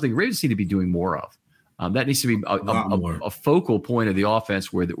is something Ravens need to be doing more of. That needs to be a focal point of the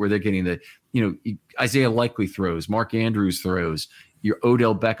offense where they're getting the, Isaiah Likely throws, Mark Andrews throws, your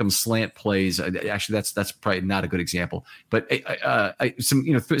Odell Beckham slant plays. Actually, that's probably not a good example, but some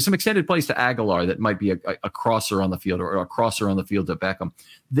extended plays to Aguilar that might be a crosser on the field or a crosser on the field to Beckham.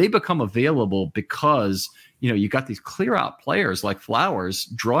 They become available because you got these clear out players like Flowers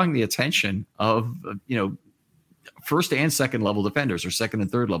drawing the attention of first and second level defenders or second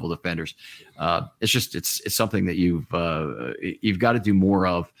and third level defenders. It's something that you've got to do more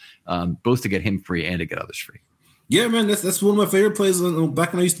of, both to get him free and to get others free. Yeah, man, that's one of my favorite plays.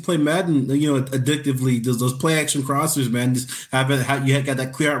 Back when I used to play Madden, addictively, those play action crossers, man. Just you got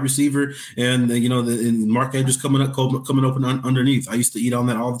that clear out receiver, and and Mark Andrews coming open underneath. I used to eat on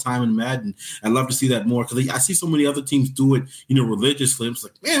that all the time in Madden. I love to see that more because I see so many other teams do it, religiously. I'm just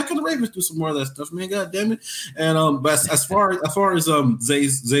like, man, how can the Ravens do some more of that stuff, man? God damn it! And but as far as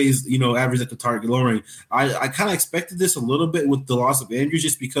Zay's average at the target lowering, I kind of expected this a little bit with the loss of Andrews,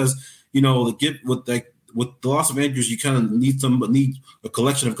 just because with the loss of Andrews, you kind of need a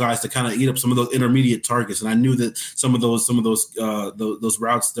collection of guys to kind of eat up some of those intermediate targets. And I knew that some of those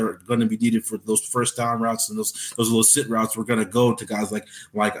routes that are going to be needed for those first down routes and those little sit routes were going to go to guys like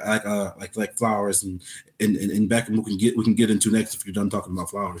Flowers and Beckham. We can get into next if you're done talking about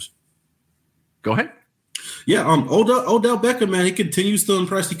Flowers. Go ahead. Yeah, Odell Beckham, man, he continues to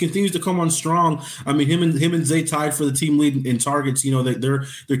impress. He continues to come on strong. I mean, him and Zay tied for the team lead in targets. You know, their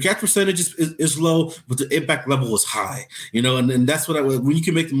catch percentage is low, but the impact level is high. You know, and that's when you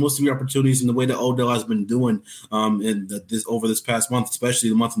can make the most of your opportunities in the way that Odell has been doing over this past month, especially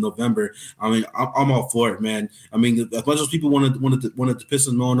the month of November. I mean, I'm all for it, man. I mean, as much as people wanted to piss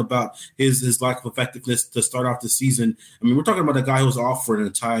him on about his lack of effectiveness to start off the season. I mean, we're talking about a guy who was off for an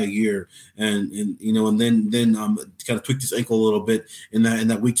entire year, and you know, and then kind of tweaked his ankle a little bit in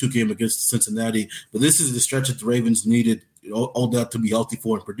that week 2 game against Cincinnati. But this is the stretch that the Ravens needed Odell to be healthy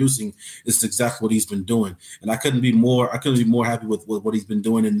for and producing. Is exactly what he's been doing, and I couldn't be more happy with what he's been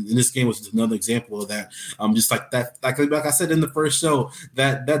doing. And this game was another example of that. Just like that, like I said in the first show,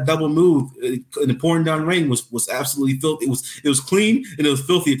 that double move in the pouring down rain was absolutely filthy. It was clean and it was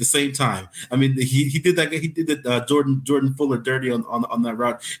filthy at the same time. I mean, he did that. He did the Jordan Fuller dirty on that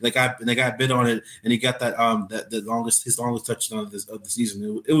route. The guy bit on it, and he got his longest touchdown of the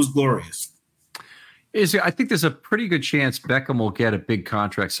season. It was glorious. I think there's a pretty good chance Beckham will get a big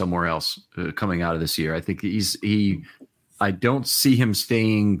contract somewhere else coming out of this year. I think I don't see him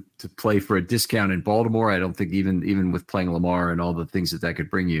staying to play for a discount in Baltimore. I don't think even with playing Lamar and all the things that could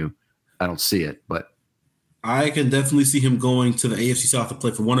bring you, I don't see it. But I can definitely see him going to the AFC South to play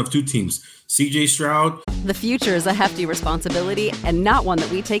for one of 2 teams, CJ Stroud. The future is a hefty responsibility and not one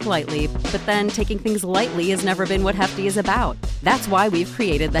that we take lightly, but then taking things lightly has never been what Hefty is about. That's why we've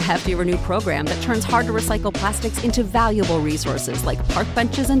created the Hefty Renew program that turns hard-to-recycle plastics into valuable resources like park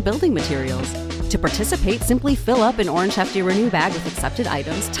benches and building materials. To participate, simply fill up an orange Hefty Renew bag with accepted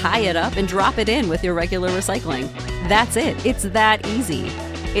items, tie it up, and drop it in with your regular recycling. That's it. It's that easy.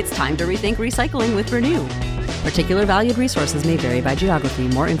 It's time to rethink recycling with Renew. Particular valued resources may vary by geography.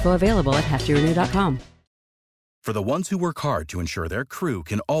 More info available at heftyrenew.com. For the ones who work hard to ensure their crew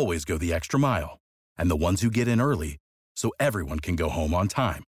can always go the extra mile, and the ones who get in early so everyone can go home on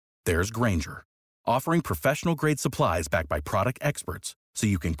time, there's Grainger, offering professional-grade supplies backed by product experts so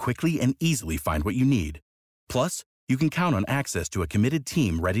you can quickly and easily find what you need. Plus, you can count on access to a committed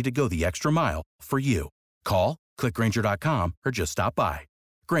team ready to go the extra mile for you. Call, click Grainger.com, or just stop by.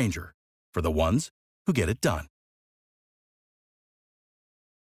 Grainger, for the ones who get it done.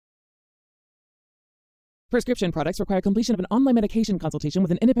 Prescription products require completion of an online medication consultation with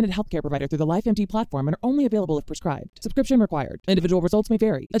an independent healthcare provider through the LifeMD platform and are only available if prescribed. Subscription required. Individual results may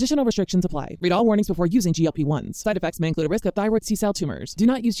vary. Additional restrictions apply. Read all warnings before using GLP-1s. Side effects may include a risk of thyroid C-cell tumors. Do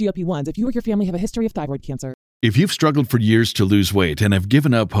not use GLP-1s if you or your family have a history of thyroid cancer. If you've struggled for years to lose weight and have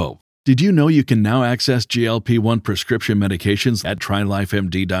given up hope, did you know you can now access GLP-1 prescription medications at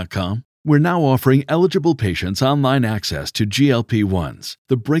TryLifeMD.com? We're now offering eligible patients online access to GLP-1s,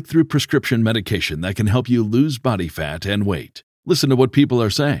 the breakthrough prescription medication that can help you lose body fat and weight. Listen to what people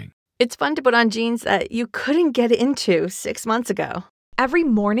are saying. It's fun to put on jeans that you couldn't get into 6 months ago. Every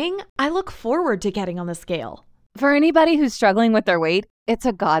morning, I look forward to getting on the scale. For anybody who's struggling with their weight, it's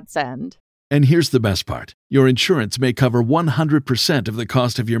a godsend. And here's the best part. Your insurance may cover 100% of the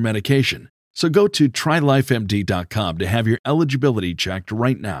cost of your medication. So go to TryLifeMD.com to have your eligibility checked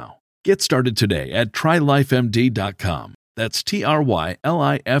right now. Get started today at TryLifeMD.com. That's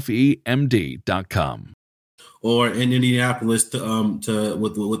TryLifeMD.com. Or in Indianapolis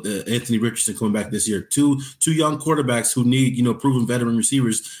with Anthony Richardson coming back this year. Two young quarterbacks who need proven veteran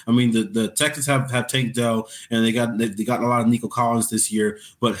receivers. I mean the Texans have Tank Dell and they got a lot of Nico Collins this year,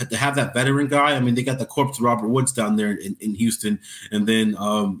 but to have that veteran guy, I mean they got the corpse of Robert Woods down there in Houston, and then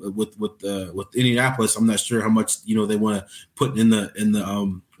with Indianapolis, I'm not sure how much they want to put in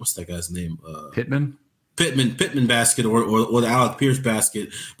the what's that guy's name? Pittman basket or the Alec Pierce basket,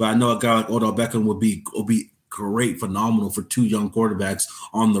 but I know a guy like Odell Beckham will be great, phenomenal for 2 young quarterbacks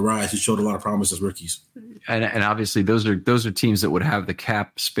on the rise who showed a lot of promise as rookies. And obviously those are teams that would have the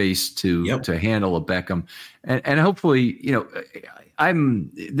cap space to handle a Beckham, and hopefully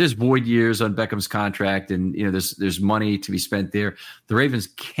there's void years on Beckham's contract, and there's money to be spent there. The Ravens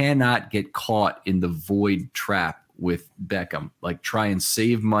cannot get caught in the void trap with Beckham, like try and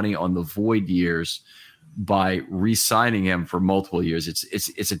save money on the void years by re-signing him for multiple years.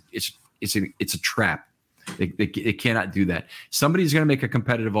 It's a trap. They cannot do that. Somebody's going to make a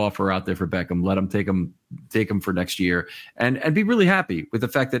competitive offer out there for Beckham. Let them take him for next year, and be really happy with the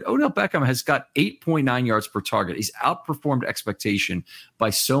fact that Odell Beckham has got 8.9 yards per target. He's outperformed expectation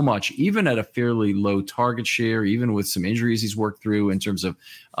by so much, even at a fairly low target share, even with some injuries he's worked through in terms of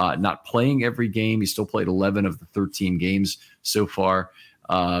not playing every game. He still played 11 of the 13 games so far.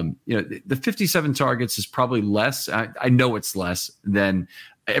 The 57 targets is probably less. I know it's less than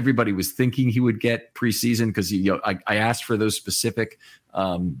everybody was thinking he would get preseason, because I asked for those specific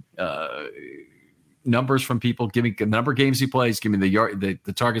numbers from people. Give me the number of games he plays, give me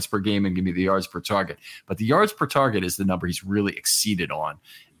the targets per game, and give me the yards per target. But the yards per target is the number he's really exceeded on.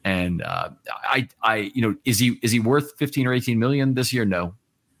 And is he worth 15 or 18 million this year? No,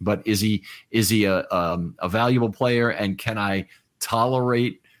 but is he a valuable player, and can I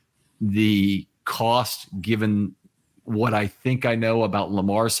tolerate the cost given what I think I know about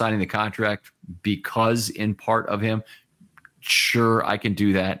Lamar signing the contract because in part of him? Sure, I can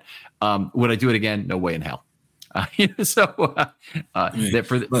do that. Would I do it again? No way in hell. For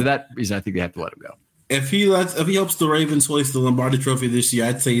that reason, I think they have to let him go. If he helps the Ravens hoist the Lombardi Trophy this year,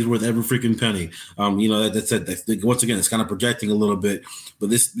 I'd say he's worth every freaking penny. That's it. Once again, it's kind of projecting a little bit, but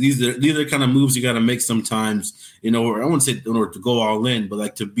these are kind of moves you got to make sometimes. I wouldn't say in order to go all in, but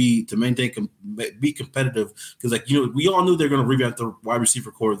like to be competitive, because we all knew they're going to revamp the wide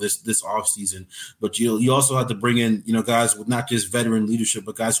receiver core this offseason, but you also had to bring in guys with not just veteran leadership,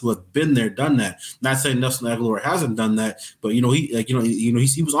 but guys who have been there, done that. Not saying Nelson Aguilar hasn't done that, but he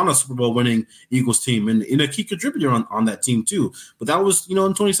was on a Super Bowl winning Eagles team. And a key contributor on that team too, but that was in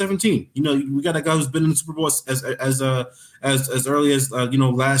 2017. We got a guy who's been in the Super Bowl as early as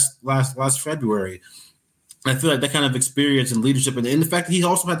last February. I feel like that kind of experience and leadership, and the fact that he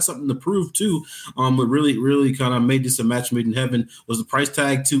also had something to prove too, what really kind of made this a match made in heaven. Was the price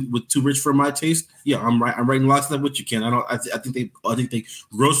tag too rich for my taste? Yeah, I'm writing lots of that with you, Ken. I think they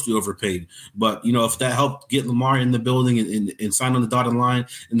grossly overpaid. But if that helped get Lamar in the building and sign on the dotted line,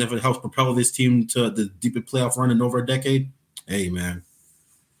 and if it helps propel this team to the deepest playoff run in over a decade, hey man,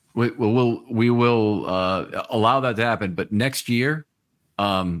 we will allow that to happen. But next year,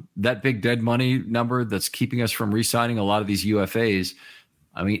 that big dead money number that's keeping us from re-signing a lot of these UFAs,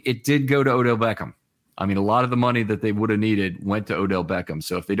 it did go to Odell Beckham. A lot of the money that they would have needed went to Odell Beckham.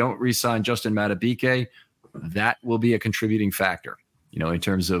 So if they don't re-sign Justin Madubuike, that will be a contributing factor, in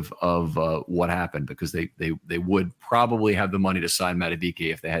terms of what happened, because they would probably have the money to sign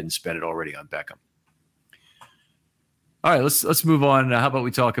Madubuike if they hadn't spent it already on Beckham. All right, let's move on. How about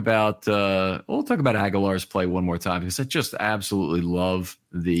we talk about we'll talk about Aguilar's play one more time, because I just absolutely love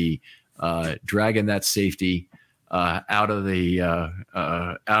the dragging that safety out of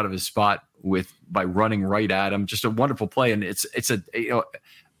his spot by running right at him. Just a wonderful play, and it's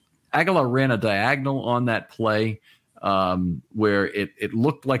Aguilar ran a diagonal on that play where it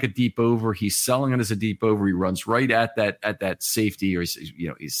looked like a deep over. He's selling it as a deep over. He runs right at that safety, or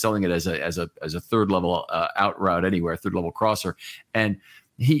he's selling it as a third level out route anywhere, third level crosser, and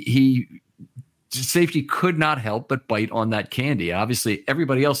he safety could not help but bite on that candy. Obviously,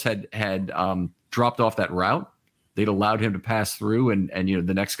 everybody else had dropped off that route. They'd allowed him to pass through, and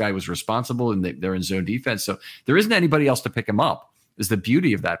the next guy was responsible, and they're in zone defense, so there isn't anybody else to pick him up. Is the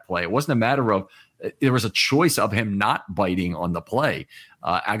beauty of that play. It wasn't a matter of there was a choice of him not biting on the play.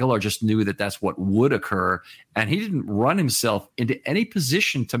 Aguilar just knew that that's what would occur, and he didn't run himself into any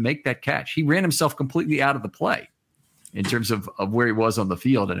position to make that catch. He ran himself completely out of the play in terms of where he was on the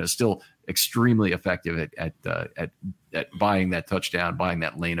field, and is still extremely effective at buying that touchdown, buying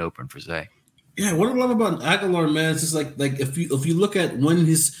that lane open for Zay. Yeah, what I love about Aguilar, man, it's just like if you look at when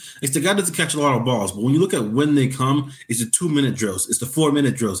it's the guy doesn't catch a lot of balls, but when you look at when they come, it's the 2-minute drills, it's the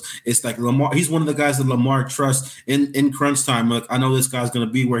 4-minute drills. It's like Lamar. He's one of the guys that Lamar trusts in crunch time. Like, I know this guy's going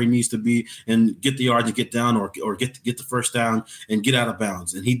to be where he needs to be and get the yard to get down or get the first down and get out of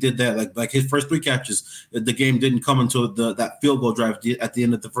bounds. And he did that. Like his first 3 catches, the game didn't come until that field goal drive at the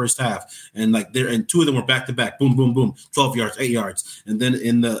end of the first half. And 2 of them were back to back, boom, boom, boom, 12 yards, 8 yards, and then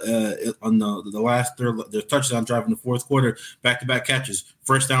in the last their touchdown drive in the fourth quarter, back-to-back catches,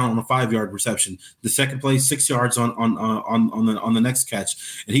 first down on a 5-yard reception, the second play 6 yards on the next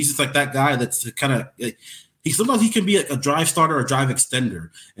catch, and he's just like that guy that's kind of sometimes he can be a drive starter or a drive extender,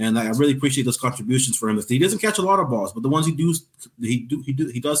 and I really appreciate those contributions for him. He doesn't catch a lot of balls, but the ones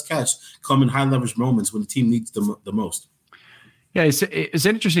he does catch come in high leverage moments when the team needs them the most. Yeah, it's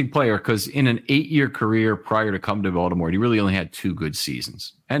an interesting player because in an 8-year career prior to coming to Baltimore, he really only had 2 good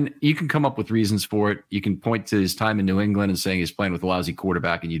seasons. And you can come up with reasons for it. You can point to his time in New England and saying he's playing with a lousy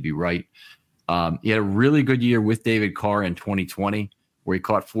quarterback, and you'd be right. He had a really good year with David Carr in 2020, where he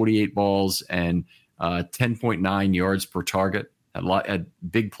caught 48 balls and 10.9 yards per target. Had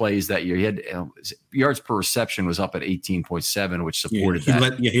big plays that year. He had yards per reception was up at 18.7, which supported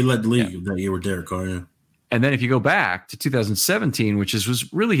that. He led the league that year with Derek Carr. Yeah. And then if you go back to 2017, which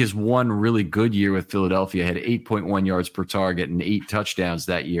was really his one really good year with Philadelphia, had 8.1 yards per target and 8 touchdowns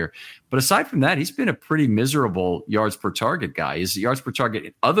that year. But aside from that, he's been a pretty miserable yards per target guy. His yards per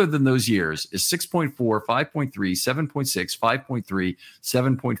target, other than those years, is 6.4, 5.3, 7.6, 5.3,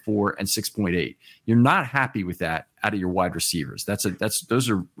 7.4, and 6.8. You're not happy with that out of your wide receivers. Those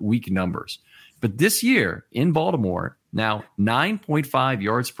are weak numbers. But this year in Baltimore, now 9.5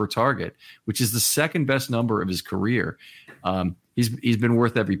 yards per target, which is the second best number of his career. He's been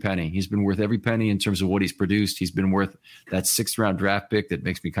worth every penny. He's been worth every penny in terms of what he's produced. He's been worth that 6th round draft pick that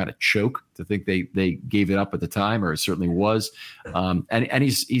makes me kind of choke to think they gave it up at the time, or it certainly was. And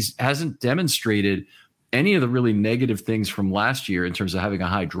he's hasn't demonstrated any of the really negative things from last year in terms of having a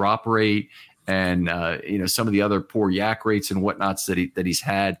high drop rate and some of the other poor yak rates and whatnots that he's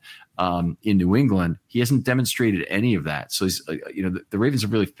had in New England. He hasn't demonstrated any of that. So he's the Ravens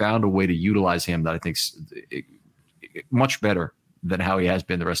have really found a way to utilize him that I think's much better than how he has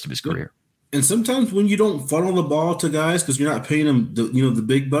been the rest of his career. And sometimes when you don't funnel the ball to guys because you're not paying them the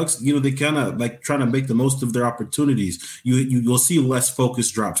big bucks, they kind of like trying to make the most of their opportunities. You'll see less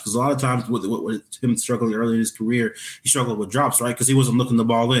focused drops because a lot of times with him struggling early in his career, he struggled with drops, right? Because he wasn't looking the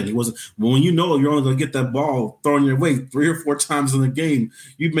ball in. He wasn't. Well, when you're only going to get that ball thrown your way 3 or 4 times in the game,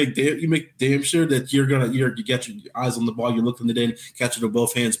 you make damn sure that you get your eyes on the ball. You're looking it in, catching it with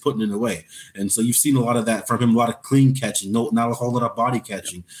both hands, putting it away. And so you've seen a lot of that from him. A lot of clean catching, not a whole lot of body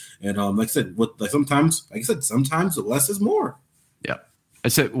catching. And like I said, sometimes less is more. Yeah. I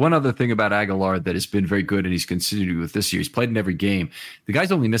said one other thing about Aguilar that has been very good, and he's continued with this year. He's played in every game. The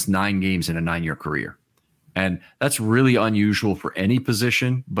guy's only missed 9 games in a 9-year career. And that's really unusual for any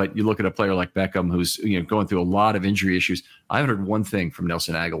position. But you look at a player like Beckham, who's going through a lot of injury issues. I haven't heard one thing from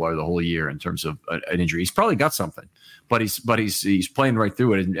Nelson Aguilar the whole year in terms of an injury. He's probably got something, but he's playing right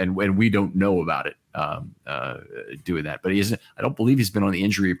through it, and we don't know about it doing that. But he isn't. I don't believe he's been on the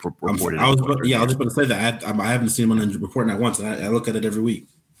injury report. I was about to say that I haven't seen him on the injury report not once. I look at it every week.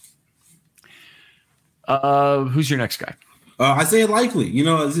 Who's your next guy? Isaiah Likely.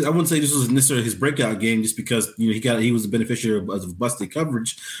 I wouldn't say this was necessarily his breakout game just because he was the beneficiary of busted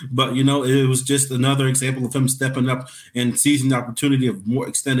coverage, but it was just another example of him stepping up and seizing the opportunity of more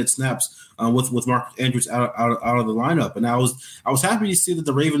extended snaps with Mark Andrews out of the lineup. And I was happy to see that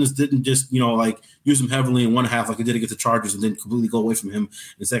the Ravens didn't just use him heavily in one half like they did against the Chargers and then completely go away from him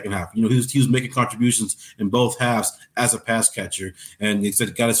in the second half. He was making contributions in both halves as a pass catcher, and he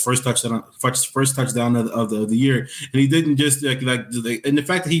said got his first touchdown of the year, and he didn't just and the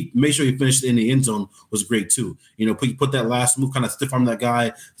fact that he made sure he finished in the end zone was great too. Put that last move, kind of stiff arm that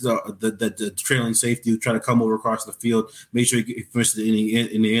guy, the trailing safety who tried to come over across the field, made sure he finished it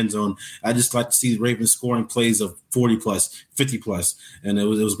in the end zone. I just like to see the Ravens scoring plays of 40 plus, 50 plus, and it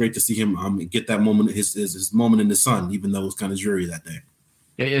was great to see him get that moment, his moment in the sun, even though it was kind of dreary that day.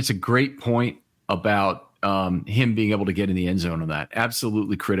 Yeah, it's a great point about him being able to get in the end zone on that.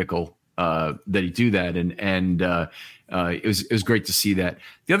 Absolutely critical that he do that, and it was great to see that.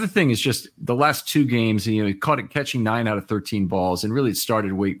 The other thing is just the last 2 games, he caught it catching 9 out of 13 balls, and really it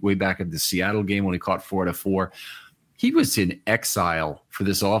started way back at the Seattle game when he caught 4 out of 4. He was in exile for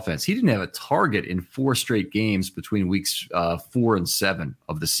this offense. He didn't have a target in 4 straight games between weeks 4 and 7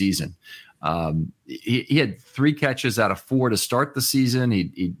 of the season. He had 3 catches out of 4 to start the season.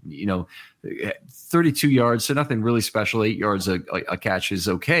 He 32 yards, so nothing really special. 8 yards a catch is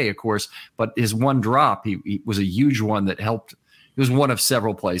okay, of course, but his one drop, he was a huge one that helped. It was one of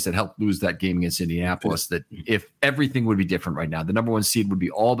several plays that helped lose that game against Indianapolis. That if everything would be different right now, the number 1 seed would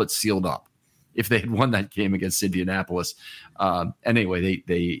be all but sealed up if they had won that game against Indianapolis. And anyway,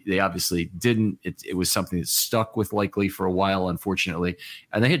 they obviously didn't. It was something that stuck with Likely for a while, unfortunately,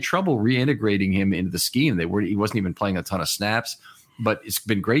 and they had trouble reintegrating him into the scheme. He wasn't even playing a ton of snaps, but it's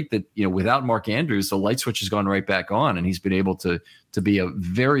been great that without Mark Andrews, the light switch has gone right back on, and he's been able to be a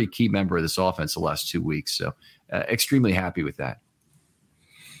very key member of this offense the last 2 weeks. So extremely happy with that.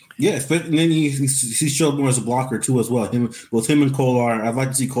 Yeah, and then he showed more as a blocker too as well. Both him and Kolar. I'd like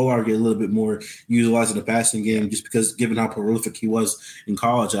to see Kolar get a little bit more utilized in the passing game, just because given how prolific he was in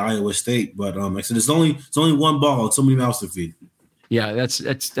college at Iowa State. But like I said, it's only one ball. It's so many mouths to feed. Yeah, that's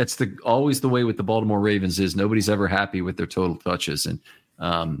always the way with the Baltimore Ravens is nobody's ever happy with their total touches, and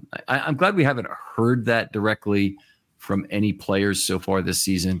I'm glad we haven't heard that directly from any players so far this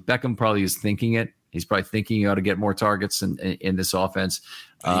season. Beckham probably is thinking it. He's probably thinking you ought to get more targets in this offense.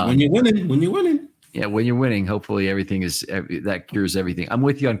 When you're winning. Yeah, when you're winning, hopefully that cures everything. I'm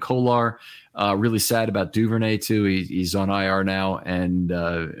with you on Kolar. Really sad about Duvernay too. He's on IR now, and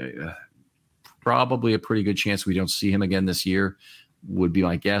probably a pretty good chance we don't see him again this year, would be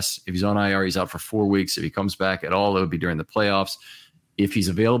my guess. If he's on IR, he's out for 4 weeks. If he comes back at all, it would be during the playoffs. If he's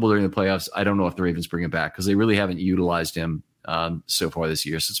available during the playoffs, I don't know if the Ravens bring him back because they really haven't utilized him so far this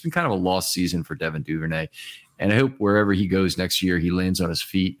year. So it's been kind of a lost season for Devin Duvernay. And I hope wherever he goes next year, he lands on his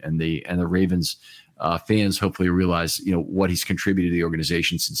feet, and the Ravens fans hopefully realize, what he's contributed to the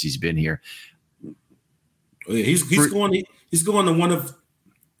organization since he's been here. He's going to one of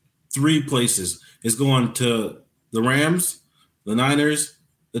 3 places. He's going to the Rams, the Niners,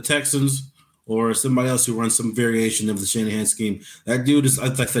 the Texans, or somebody else who runs some variation of the Shanahan scheme. That dude is,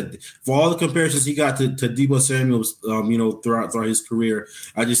 like I said, for all the comparisons he got to Deebo Samuels, throughout his career,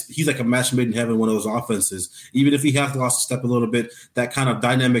 he's like a match made in heaven, one of those offenses. Even if he has lost a step a little bit, that kind of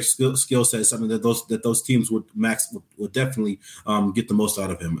dynamic skill set is something that those teams would definitely get the most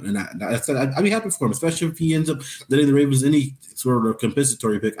out of him. And I'd be happy for him, especially if he ends up letting the Ravens any sort of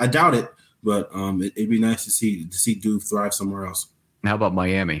compensatory pick. I doubt it, but it'd be nice to see Duve thrive somewhere else. How about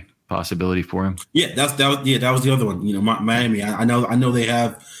Miami? Possibility for him? Yeah, that was the other one. Miami. I know they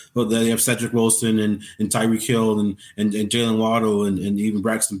have Cedric Wilson and Tyreek Hill and Jalen Waddle and even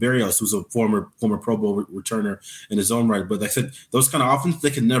Braxton Berrios, who's a former Pro Bowl returner in his own right. But like I said, those kind of offense, they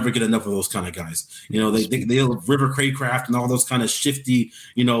can never get enough of those kind of guys. They River Craycraft and all those kind of shifty,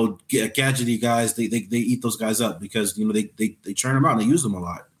 gadgety guys. They eat those guys up because they churn them out and they use them a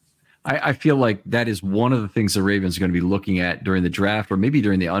lot. I feel like that is one of the things the Ravens are going to be looking at during the draft, or maybe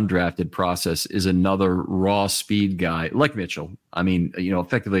during the undrafted process, is another raw speed guy like Mitchell. I mean,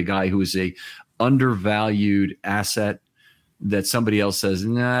 effectively a guy who is a undervalued asset that somebody else says,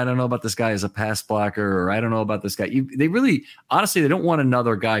 I don't know about this guy as a pass blocker, or I don't know about this guy. They really, honestly, they don't want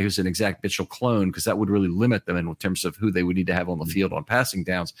another guy who's an exact Mitchell clone, because that would really limit them in terms of who they would need to have on the field on passing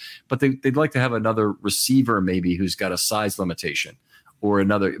downs. But they'd like to have another receiver maybe who's got a size limitation, or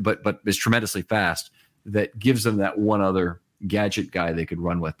another, but is tremendously fast, that gives them that one other gadget guy they could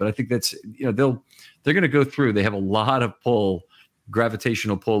run with. But I think that's, they're going to go through. They have a lot of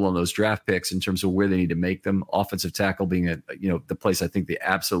gravitational pull on those draft picks in terms of where they need to make them. Offensive tackle being the place I think they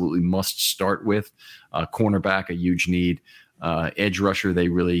absolutely must start with. Cornerback, a huge need. Edge rusher, they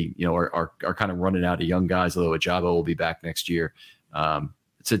really are kind of running out of young guys, although Ajabo will be back next year.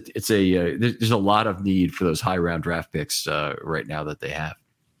 There's a lot of need for those high round draft picks right now that they have.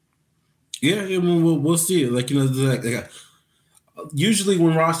 Yeah, we'll see. Usually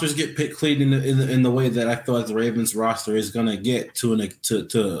when rosters get played in the way that I feel like the Ravens roster is going to get to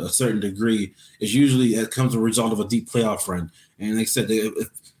a certain degree, is usually it comes as a result of a deep playoff run. And like I said,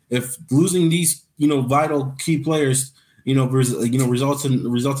 if losing these vital key players results in the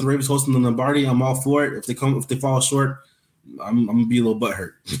Ravens hosting the Lombardi, I'm all for it. If they fall short, I'm gonna be a little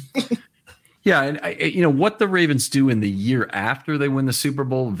butthurt. Yeah, and what the Ravens do in the year after they win the Super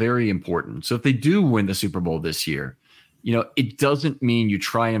Bowl, very important. So if they do win the Super Bowl this year, it doesn't mean you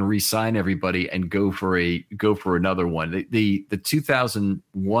try and re-sign everybody and go for another one. The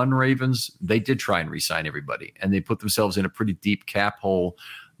 2001 Ravens, they did try and re-sign everybody, and they put themselves in a pretty deep cap hole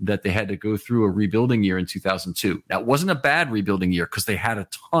that they had to go through a rebuilding year in 2002. Now, it wasn't a bad rebuilding year because they had a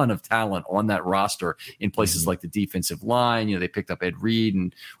ton of talent on that roster in places like the defensive line. They picked up Ed Reed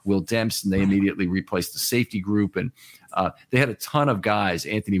and Will Demps, and they immediately replaced the safety group. And they had a ton of guys,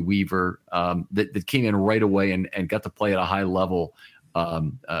 Anthony Weaver, that came in right away and got to play at a high level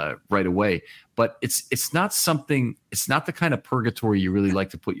right away. But it's not the kind of purgatory you really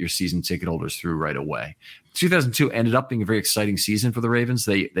like to put your season ticket holders through right away. 2002 ended up being a very exciting season for the Ravens.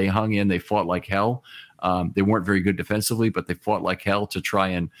 They hung in, they fought like hell. They weren't very good defensively, but they fought like hell to try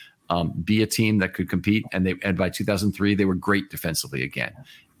and be a team that could compete. And by 2003, they were great defensively again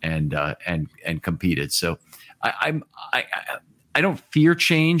and competed. So I don't fear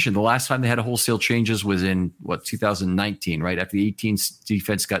change. And the last time they had a wholesale changes was in 2019, right? After the 18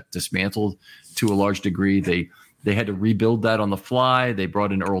 defense got dismantled to a large degree, they had to rebuild that on the fly. They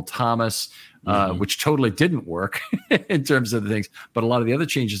brought in Earl Thomas, which totally didn't work in terms of the things. But a lot of the other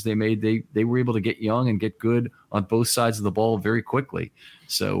changes they made, they were able to get young and get good on both sides of the ball very quickly.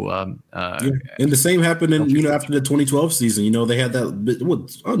 So, and the same happened in after the 2012 season. They had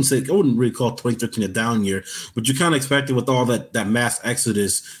that. I wouldn't really call 2013 a down year, but you kind of expected with all that mass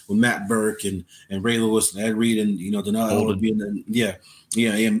exodus with Matt Burke and Ray Lewis and Ed Reed and Donnell Bolden.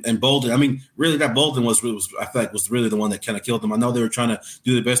 And Bolden. I mean, really, that Bolden was I feel like was really the one that kind of killed them. I know they were trying to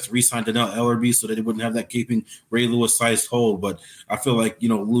do their best to re-sign Donnell Ellerbe so that they wouldn't have that gaping Ray Lewis-sized hole. But I feel like,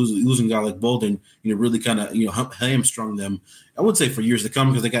 losing a guy like Bolden, really kind of, hamstrung them. I would say for years to come,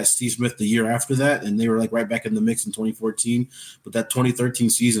 because they got Steve Smith the year after that, and they were like right back in the mix in 2014. But that 2013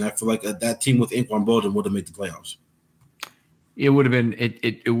 season, I feel like that team with Anquan Bolden would have made the playoffs. It would have been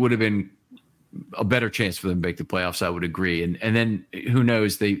it would have been a better chance for them to make the playoffs, I would agree. And then who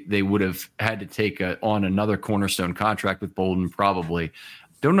knows, they would have had to take on another cornerstone contract with Bolden, probably.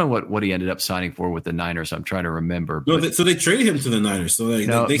 Don't know what he ended up signing for with the Niners. I'm trying to remember. No, so they traded him to the Niners. So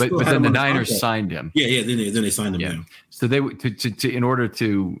but then the Niners signed him. Yeah. Then they signed him. Yeah. So they in order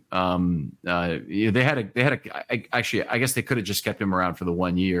to they had a actually, I guess they could have just kept him around for the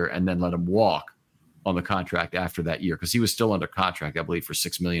 1 year and then let him walk on the contract after that year, because he was still under contract, I believe, for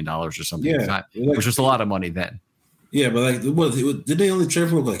 $6 million or something, which was a lot of money then. Yeah, but did they only trade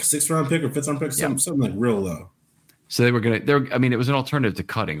for like a 6th round pick or 5th round pick? Something like real low. So it was an alternative to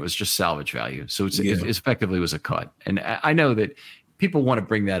cutting. It was just salvage value. So it effectively was a cut. And I know that people want to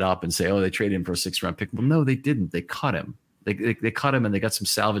bring that up and say, oh, they traded him for a 6th round pick. Well, no, they didn't. They cut him. They cut him, and they got some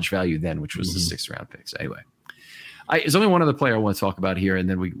salvage value then, which was the 6th round picks. Anyway. There's only one other player I want to talk about here, and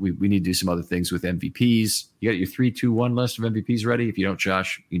then we need to do some other things with MVPs. You got your 3-2-1 list of MVPs ready? If you don't,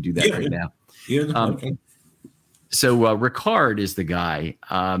 Josh, you can do that right now. Yeah. So Ricard is the guy,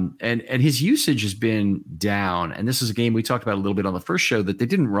 and his usage has been down. And this is a game we talked about a little bit on the first show, that they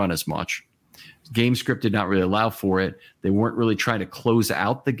didn't run as much. Game script did not really allow for it. They weren't really trying to close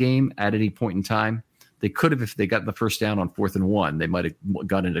out the game at any point in time. They could have, if they got the first down on 4th and 1, they might have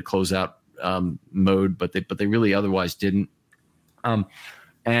gone into closeout mode, but they really otherwise didn't.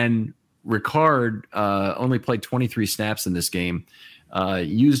 And Ricard only played 23 snaps in this game.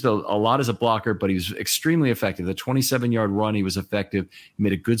 Used a lot as a blocker, but he was extremely effective. The 27-yard run, he was effective. He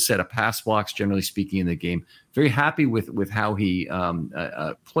made a good set of pass blocks, generally speaking, in the game. Very happy with how he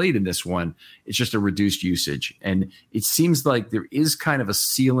played in this one. It's just a reduced usage. And it seems like there is kind of a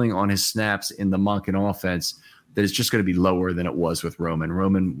ceiling on his snaps in the Monken offense that is just going to be lower than it was with Roman.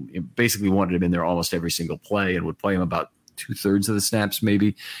 Roman basically wanted him in there almost every single play and would play him about 2/3 of the snaps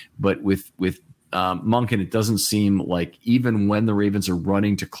maybe. But with Monken, it doesn't seem like, even when the Ravens are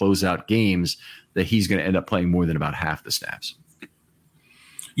running to close out games, that he's going to end up playing more than about half the snaps.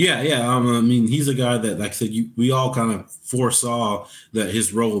 Yeah. I mean, he's a guy that, like I said, we all kind of foresaw that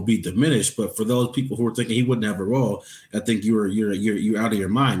his role will be diminished. But for those people who were thinking he wouldn't have a role, I think you're out of your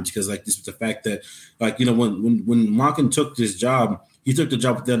mind, because like this was the fact that, like, when Monken took this job, he took the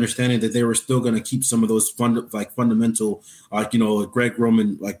job with the understanding that they were still going to keep some of those fundamental, Greg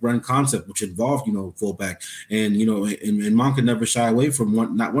Roman run concept, which involved, fullback, and Monken never shy away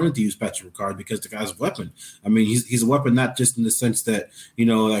from not wanting to use Patrick Ricard, because the guy's a weapon. I mean, he's a weapon, not just in the sense that,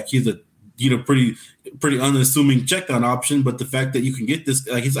 he's a pretty unassuming check down option, but the fact that you can get this,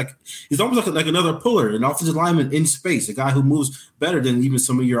 he's almost like another puller, an offensive lineman in space, a guy who moves better than even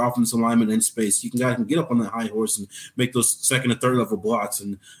some of your offensive linemen in space. You can get up on the high horse and make those 2nd and 3rd level blocks.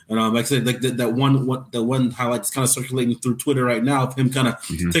 And like I said, like that one highlight that's kind of circulating through Twitter right now of him kind of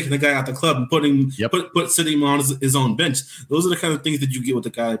taking the guy out the club and sitting him on his own bench. Those are the kind of things that you get with a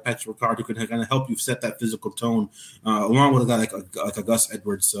guy like Patrick Ricard, who can kind of help you set that physical tone, along with a guy like a Gus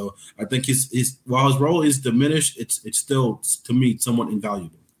Edwards. So I think while his role is diminished, it's still, to me, somewhat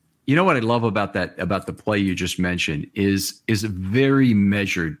invaluable. You know what I love about the play you just mentioned is very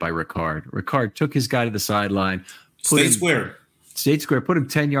measured by Ricard. Ricard took his guy to the sideline, stayed square, put him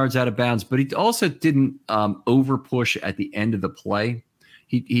 10 yards out of bounds, but he also didn't over push at the end of the play.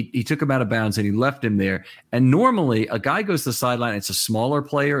 He took him out of bounds and he left him there. And normally a guy goes to the sideline, it's a smaller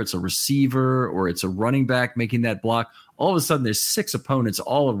player, it's a receiver, or it's a running back making that block. All of a sudden there's 6 opponents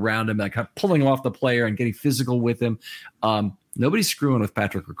all around him, like kind of pulling off the player and getting physical with him. Nobody's screwing with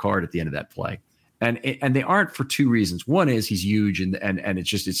Patrick Ricard at the end of that play. And they aren't, for 2 reasons. One is he's huge, and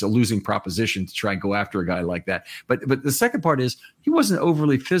it's a losing proposition to try and go after a guy like that. But the second part is he wasn't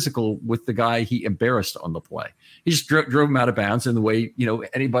overly physical with the guy he embarrassed on the play. He just drove him out of bounds in the way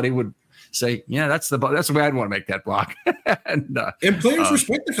anybody would say, yeah, that's the way I'd want to make that block. and players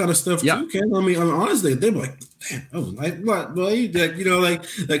respect that kind of stuff too, Ken. I mean, honestly, they're like, damn, I was like, what, boy?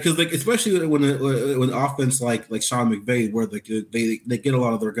 Because especially when the offense like Sean McVay, where they get a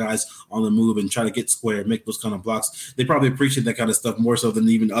lot of their guys on the move and try to get square, make those kind of blocks. They probably appreciate that kind of stuff more so than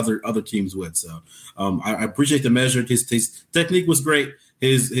even other teams would. So I appreciate the measure. His technique was great.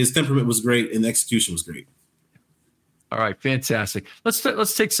 His temperament was great, and the execution was great. All right, fantastic.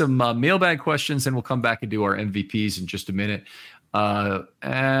 Let's take some mailbag questions, and we'll come back and do our MVPs in just a minute.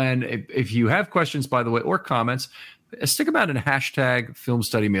 And if you have questions, by the way, or comments, stick about in hashtag film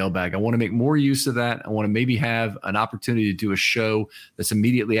study mailbag. I want to make more use of that. I want to maybe have an opportunity to do a show that's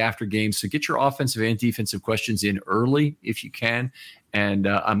immediately after games. So get your offensive and defensive questions in early if you can. And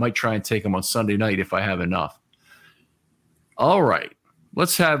I might try and take them on Sunday night if I have enough. All right.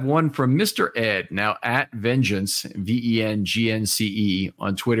 Let's have one from Mr. Ed, now at Vengeance, VENGNCE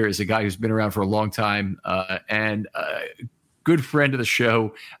on Twitter, is a guy who's been around for a long time and a good friend of the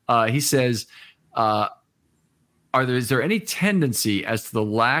show. He says, is there any tendency as to the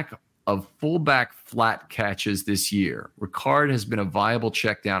lack of fullback flat catches this year? Ricard has been a viable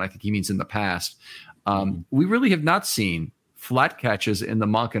check down. I think he means in the past. We really have not seen flat catches in the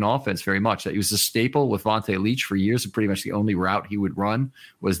Monken offense very much. That was a staple with Vontae Leach for years, and pretty much the only route he would run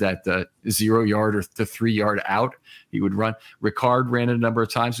was that 0 yard or the 3 yard out he would run. Ricard ran it a number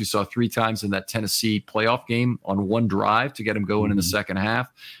of times. We saw 3 times in that Tennessee playoff game on one drive to get him going in the second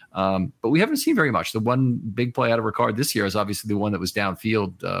half. But we haven't seen very much. The one big play out of Ricard this year is obviously the one that was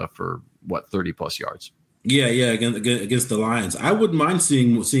downfield for 30 plus yards. Yeah, against the Lions. I wouldn't mind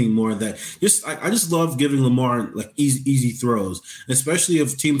seeing more of that. I just love giving Lamar like easy throws, especially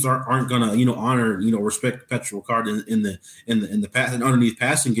if teams aren't gonna honor respect Patrick Ricard in the pass and underneath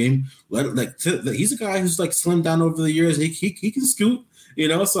passing game. He's a guy who's like slimmed down over the years. He can scoot.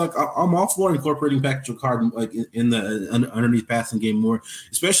 So I'm all for incorporating Patrick Ricard like in the underneath passing game more,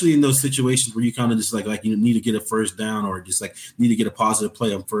 especially in those situations where you kind of just like you need to get a first down or just like need to get a positive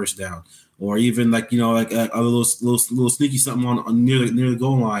play on first down. Or even a little sneaky something on near the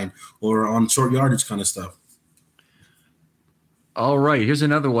goal line or on short yardage kind of stuff. All right, here's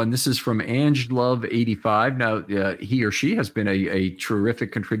another one. This is from AngeLove85. Now, he or she has been a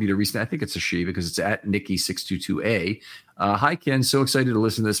terrific contributor recently. I think it's a she because it's at Nikki622A. Hi, Ken. So excited to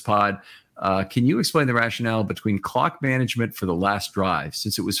listen to this pod. Can you explain the rationale between clock management for the last drive?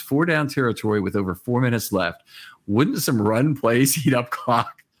 Since it was 4-down territory with over 4 minutes left, wouldn't some run plays heat up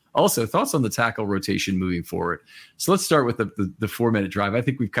clock? Also, thoughts on the tackle rotation moving forward. So let's start with the 4-minute drive. I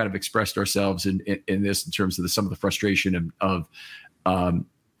think we've kind of expressed ourselves in this in terms of some of the frustration of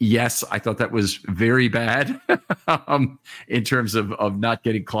yes, I thought that was very bad in terms of not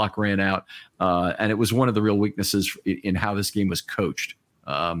getting clock ran out. And it was one of the real weaknesses in how this game was coached.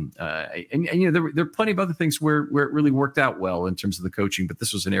 There are plenty of other things where it really worked out well in terms of the coaching, but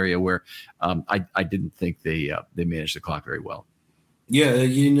this was an area where I didn't think they managed the clock very well. Yeah,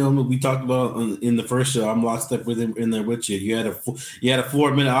 we talked about in the first show. I'm locked up in there with you. You had a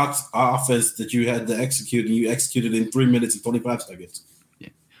 4-minute offense that you had to execute, and you executed in 3 minutes and 25 seconds. Yeah.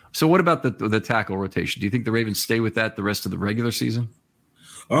 So, what about the tackle rotation? Do you think the Ravens stay with that the rest of the regular season?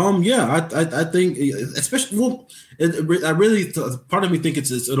 Yeah, I think especially I really part of me think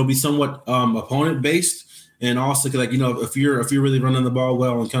it'll be somewhat opponent based. And also, if you're really running the ball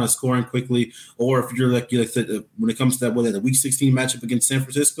well and kind of scoring quickly, or if you're when it comes to that Week 16 matchup against San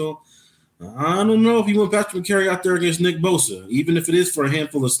Francisco, I don't know if you want Patrick McCarry out there against Nick Bosa, even if it is for a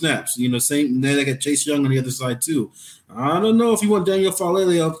handful of snaps. Same. They got Chase Young on the other side too. I don't know if you want Daniel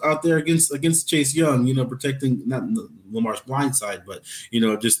Falele out there against Chase Young. Protecting not Lamar's blind side, but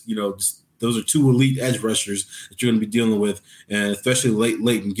just those are two elite edge rushers that you're going to be dealing with, and especially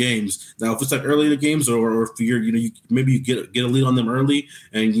late in games. Now, if it's like early in the games, or if you're, maybe you get a lead on them early,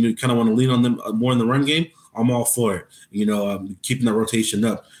 and kind of want to lean on them more in the run game, I'm all for it. Keeping that rotation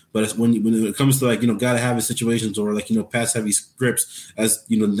up. But when it comes to gotta have it situations or pass heavy scripts as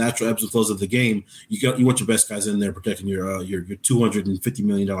natural ebbs and flows of the game, you want your best guys in there protecting your $250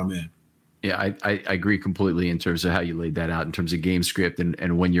 million man. Yeah, I agree completely in terms of how you laid that out in terms of game script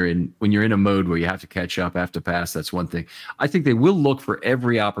and when you're in a mode where you have to catch up, have to pass. That's one thing. I think they will look for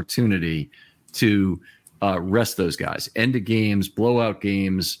every opportunity to rest those guys, end of games, blowout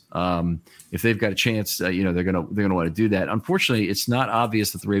games. If they've got a chance, they're gonna want to do that. Unfortunately, it's not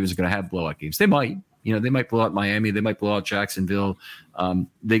obvious that the Ravens are going to have blowout games. They might. They might blow out Miami. They might blow out Jacksonville.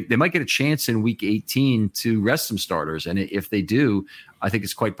 They might get a chance in Week 18 to rest some starters. And if they do, I think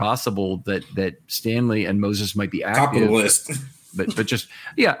it's quite possible that Stanley and Moses might be active. Top of the list. but just,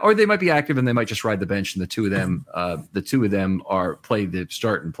 yeah, or they might be active and they might just ride the bench, and the two of them are play the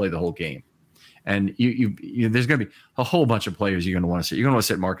start and play the whole game. And you there's going to be a whole bunch of players you're going to want to sit. You're going to want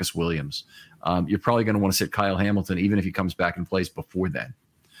to sit Marcus Williams. You're probably going to want to sit Kyle Hamilton, even if he comes back and plays before then.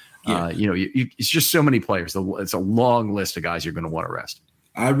 Yeah. It's just so many players. It's a long list of guys you're going to want to rest.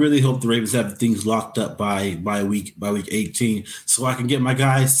 I really hope the Ravens have things locked up by week 18, so I can get my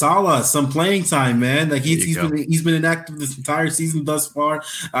guy Salah some playing time, man. Like he's been inactive this entire season thus far.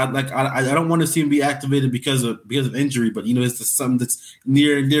 I don't want to see him be activated because of injury, but it's just something that's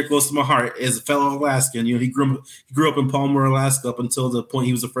near and dear close to my heart as a fellow Alaskan. He grew up in Palmer, Alaska, up until the point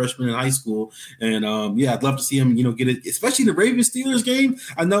he was a freshman in high school, and I'd love to see him get it, especially the Ravens Steelers game.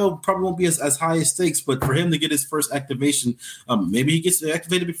 I know it probably won't be as high as stakes, but for him to get his first activation, maybe he gets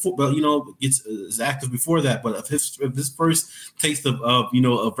activated before, but gets is active before that. But if his first taste of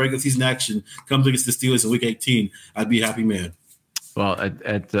regular season action comes against the Steelers in Week 18, I'd be a happy man. Well,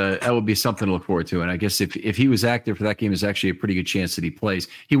 that would be something to look forward to. And I guess if he was active for that game, there's actually a pretty good chance that he plays.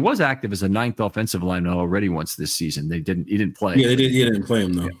 He was active as a 9th offensive lineman already once this season. He didn't play. Yeah, they didn't play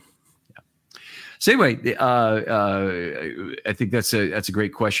him though. Yeah. So anyway, I think that's a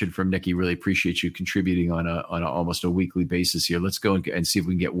great question from Nicky. Really appreciate you contributing on almost a weekly basis here. Let's go and see if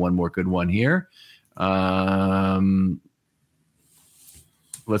we can get one more good one here.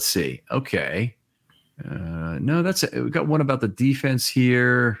 Let's see. Okay. No, we got one about the defense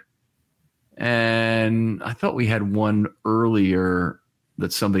here. And I thought we had one earlier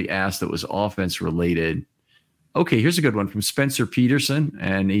that somebody asked that was offense related. Okay, here's a good one from Spencer Peterson,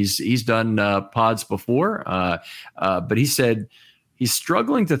 and he's done pods before, but he said he's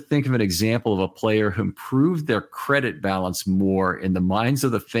struggling to think of an example of a player who improved their credit balance more in the minds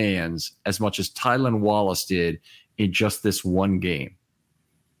of the fans as much as Tylan Wallace did in just this one game.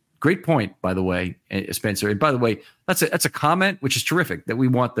 Great point, by the way, Spencer. And by the way, that's a comment, which is terrific. That we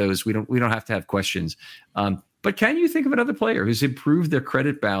want those. We don't have to have questions. But can you think of another player who's improved their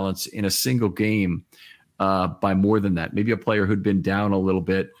credit balance in a single game? By more than that, maybe a player who'd been down a little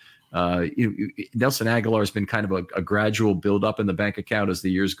bit. Nelson Aguilar has been kind of a gradual build up in the bank account as the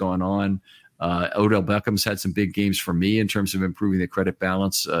year's gone on. Odell Beckham's had some big games for me in terms of improving the credit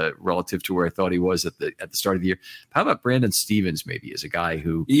balance relative to where I thought he was at the start of the year. How about Brandon Stevens? Maybe as a guy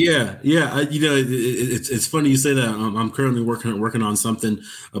who, it's funny you say that. I'm currently working on something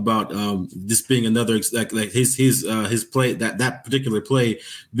about this being another like his play that particular play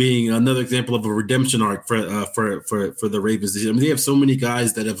being another example of a redemption arc for the Ravens. I mean, they have so many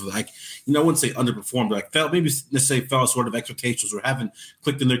guys that have I wouldn't say underperformed, but fell short of expectations or haven't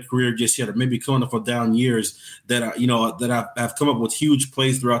clicked in their career just yet, or maybe coming off of down years that have come up with huge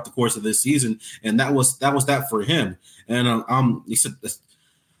plays throughout the course of this season, and that was that for him. And he said,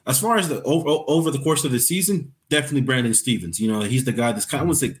 as far as the over the course of the season, definitely Brandon Stevens. He's the guy that's kind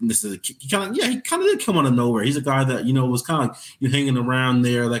of he kind of did come out of nowhere. He's a guy that was kind of hanging around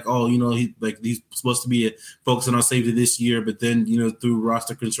there, like he's supposed to be focusing on safety this year, but then through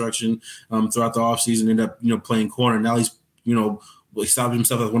roster construction throughout the offseason ended up playing corner. Now he's established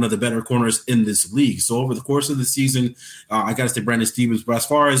himself as one of the better corners in this league. So over the course of the season, I got to say Brandon Stevens. But as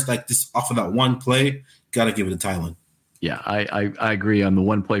far as like this off of that one play, got to give it to Tylan. Yeah, I agree on the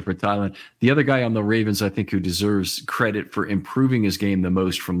one play for Tylan. The other guy on the Ravens, I think, who deserves credit for improving his game the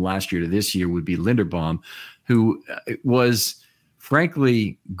most from last year to this year would be Linderbaum, who was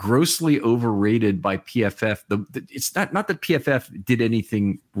frankly grossly overrated by PFF. It's not that PFF did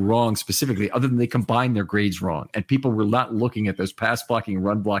anything wrong specifically, other than they combined their grades wrong, and people were not looking at those pass blocking and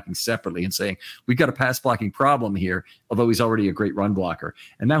run blocking separately and saying we've got a pass blocking problem here, although he's already a great run blocker.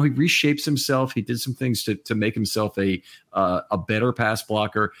 And now he reshapes himself. He did some things to make himself a better pass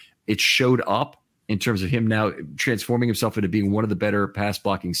blocker. It showed up in terms of him now transforming himself into being one of the better pass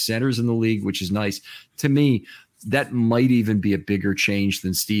blocking centers in the league, which is nice. To me, that might even be a bigger change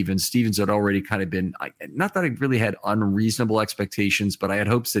than Stevens. Stevens had already kind of been, not that I really had unreasonable expectations, but I had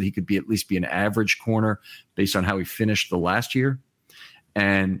hopes that he could at least be an average corner based on how he finished the last year.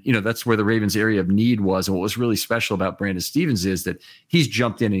 And, that's where the Ravens' area of need was. And what was really special about Brandon Stevens is that he's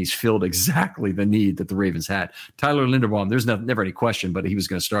jumped in and he's filled exactly the need that the Ravens had. Tyler Linderbaum, there's never any question, but he was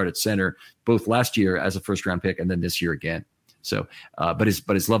going to start at center both last year as a first-round pick and then this year again. So, but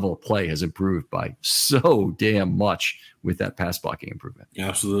his level of play has improved by so damn much with that pass blocking improvement. Yeah,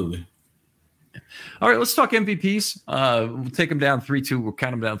 absolutely. All right, let's talk MVPs. We'll take them down 3-2. We'll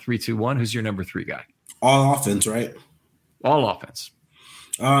count them down 3-2-1. Who's your number 3 guy? All offense, right? All offense.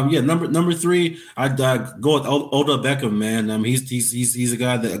 Number 3, I'd go with Odell Beckham, man. He's a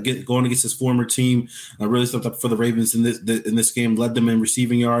guy that going against his former team really stepped up for the Ravens in this game, led them in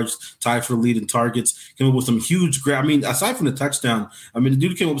receiving yards, tied for the lead in targets, came up with some huge aside from the touchdown, the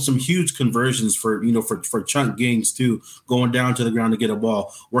dude came up with some huge conversions for chunk gains too, going down to the ground to get a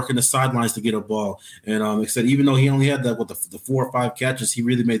ball, working the sidelines to get a ball. And like I said, even though he only had the 4 or 5 catches, he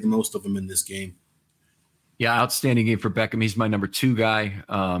really made the most of them in this game. Yeah, outstanding game for Beckham. He's my number 2 guy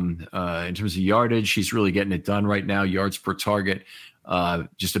in terms of yardage. He's really getting it done right now. Yards per target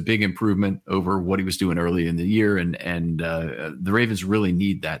just a big improvement over what he was doing early in the year. And the Ravens really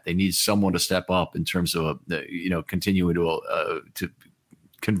need that. They need someone to step up in terms of, continuing to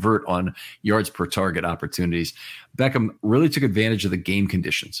convert on yards per target opportunities. Beckham really took advantage of the game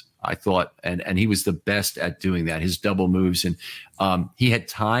conditions, I thought, and he was the best at doing that. His double moves, and he had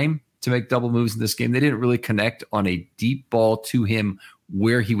time to make double moves in this game. They didn't really connect on a deep ball to him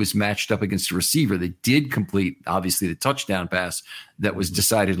where he was matched up against a receiver. They did complete, obviously, the touchdown pass that was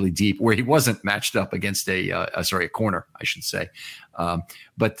decidedly deep, where he wasn't matched up against a corner, I should say.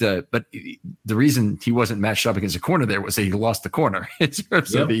 But the reason he wasn't matched up against a corner there was that he lost the corner in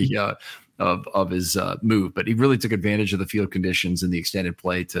terms of his move. But he really took advantage of the field conditions and the extended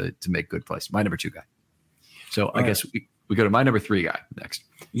play to make good plays. My number 2 guy. So I guess we go to my number 3 guy next.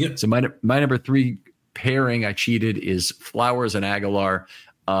 Yep. So my number 3 pairing, I cheated, is Flowers and Aguilar.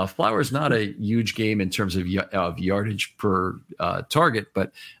 Flowers, not a huge game in terms of yardage per target,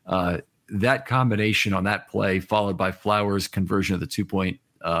 but that combination on that play, followed by Flowers' conversion of the 2-point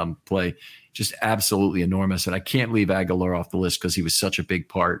play, just absolutely enormous. And I can't leave Aguilar off the list because he was such a big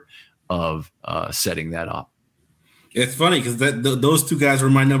part of setting that up. It's funny because those 2 guys were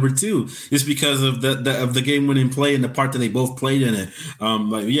my number 2, just because of the game-winning play and the part that they both played in it.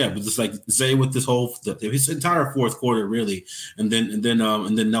 But just like Zay with his his entire fourth quarter really, and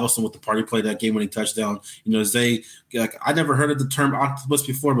then Nelson with the party play, that game-winning touchdown. Zay, I never heard of the term octopus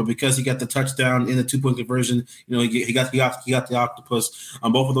before, but because he got the touchdown in the 2-point conversion, he got the octopus.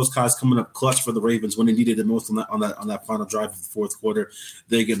 Both of those guys coming up clutch for the Ravens when they needed it most on that final drive of the fourth quarter.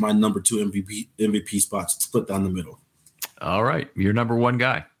 They get my number 2 MVP spot split down the middle. All right, your number 1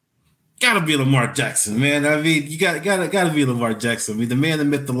 guy. Gotta be Lamar Jackson, man. I mean, you gotta be Lamar Jackson. I mean, the man, the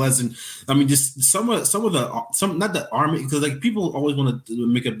myth, the legend. I mean, just some not the arm, because like people always want to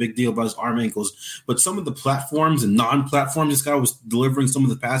make a big deal about his arm ankles, but some of the platforms and non-platforms this guy was delivering some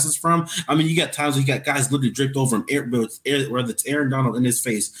of the passes from. I mean, you got times where you got guys literally draped over him, whether it's Aaron Donald in his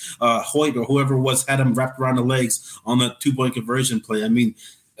face, Hoyt or whoever it was had him wrapped around the legs on the 2-point conversion play. I mean.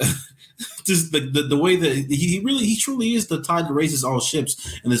 Just the way that he truly is the tide that raises all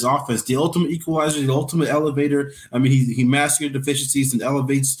ships in this offense, the ultimate equalizer, the ultimate elevator. I mean, he masks your deficiencies and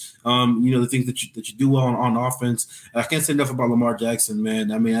elevates, the things that you do well on offense. I can't say enough about Lamar Jackson,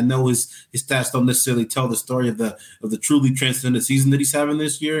 man. I mean, I know his stats don't necessarily tell the story of the truly transcendent season that he's having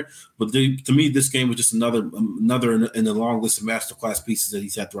this year, but to me, this game was just another in the long list of masterclass pieces that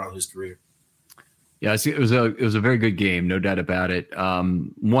he's had throughout his career. Yeah, it was a very good game, no doubt about it.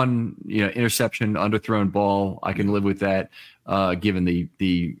 One, interception, underthrown ball, I can live with that. Given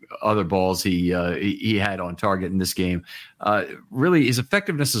the other balls he had on target in this game, really his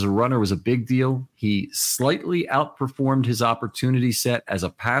effectiveness as a runner was a big deal. He slightly outperformed his opportunity set as a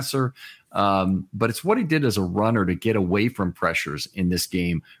passer. But it's what he did as a runner to get away from pressures in this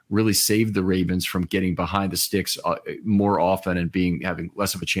game really saved the Ravens from getting behind the sticks more often and having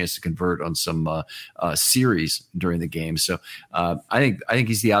less of a chance to convert on some series during the game. So I think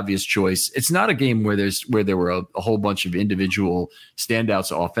he's the obvious choice. It's not a game where there were a whole bunch of individual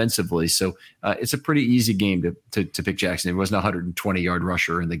standouts offensively. So it's a pretty easy game to pick Jackson. There wasn't a 120-yard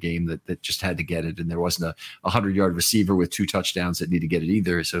rusher in the game that just had to get it, and there wasn't a 100-yard receiver with 2 touchdowns that need to get it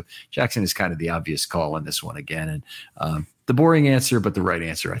either. So Jackson is kind of the obvious call on this one again, and the boring answer, but the right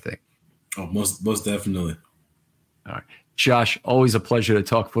answer, I think. Oh, most definitely. All right, Josh, always a pleasure to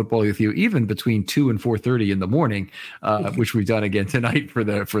talk football with you, even between 2 and 4:30 in the morning, which we've done again tonight for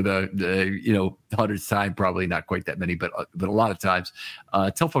the 100th time. Probably not quite that many, but a lot of times.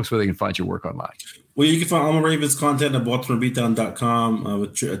 Tell folks where they can find your work online. Well, you can find all my Ravens content at BaltimoreBeatdown.com. I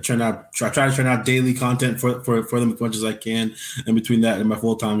try to churn out daily content for them as much as I can. And between that and my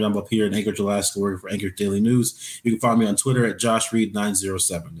full-time job up here in Anchorage, Alaska, working for Anchorage Daily News, you can find me on Twitter at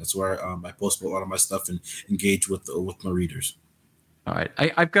JoshReed907. That's where I post a lot of my stuff and engage with my readers. All right.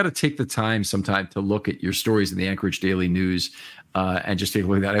 I've got to take the time sometime to look at your stories in the Anchorage Daily News and just take a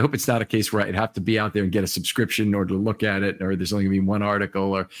look at that. I hope it's not a case where I'd have to be out there and get a subscriction in order to look at it, or there's only going to be one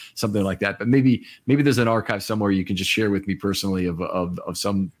article or something like that. But maybe there's an archive somewhere you can just share with me personally of a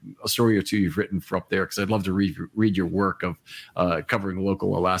story or two you've written for up there, because I'd love to read your work of covering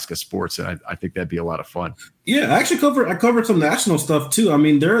local Alaska sports, and I think that'd be a lot of fun. Yeah, I covered some national stuff too. I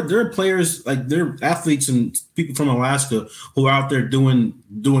mean, there are players, like there are athletes and people from Alaska who are out there doing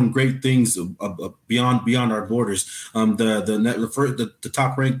doing great things beyond our borders. The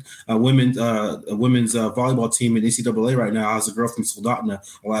top ranked women's volleyball team in NCAA right now has a girl from Soldotna,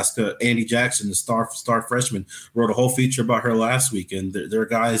 Alaska, Andy Jackson, the star freshman, wrote a whole feature about her last week. And there are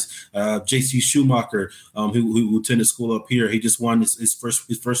guys, J.C. Schumacher, who attended school up here. He just won his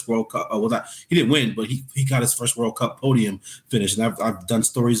first World Cup. He didn't win, but he got his first World Cup podium finish. And I've done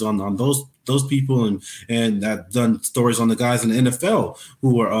stories on those people, and I've done stories on the guys in the NFL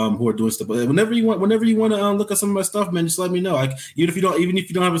who are doing stuff. But whenever you want to look at some of my stuff, man, just let me know. Even if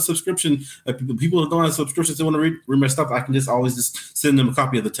you don't have a subscription, people who don't have subscriptions, they want to read my stuff, I can always just send them a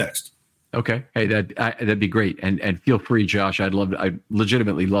copy of the text. Okay, hey, that'd be great, and feel free, Josh. I'd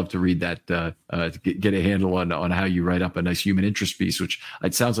legitimately love to read that to get a handle on how you write up a nice human interest piece, which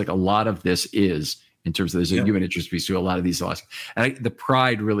it sounds like a lot of this is. In terms of there's a human interest piece to a lot of these Alaska, and the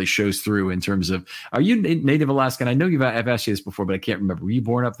pride really shows through in terms of, are you Native Alaskan? I know I've asked you this before, but I can't remember. Were you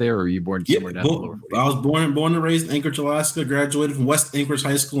born up there, or were you born somewhere down below? I was born and raised in Anchorage, Alaska. Graduated from West Anchorage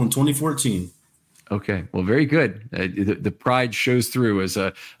High School in 2014. Okay, well, very good. The pride shows through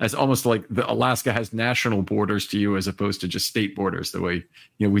as almost like Alaska has national borders to you as opposed to just state borders. The way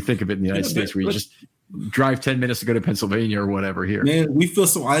we think of it in the United States, where you just drive 10 minutes to go to Pennsylvania or whatever here. Man, we feel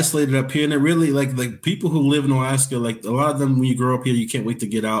so isolated up here, and it really like people who live in Alaska, like a lot of them, when you grow up here, you can't wait to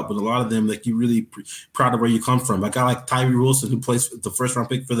get out. But a lot of them, like, you really proud of where you come from. A guy like Tyree Wilson, who plays the first round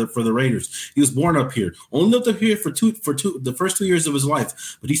pick for the Raiders, he was born up here, only lived up here for the first 2 years of his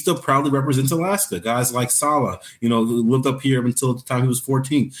life, but he still proudly represents Alaska. Guys like Sala, lived up here until the time he was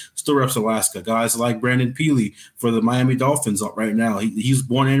 14, still reps Alaska. Guys like Brandon Peely for the Miami Dolphins right now, he was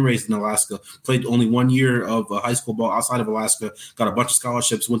born and raised in Alaska, played only 1 year of high school ball outside of Alaska, got a bunch of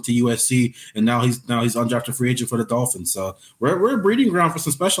scholarships, went to USC, and now he's undrafted free agent for the Dolphins. So we're a breeding ground for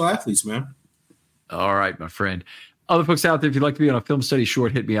some special athletes, man. All right, my friend. Other folks out there, if you'd like to be on a Film Study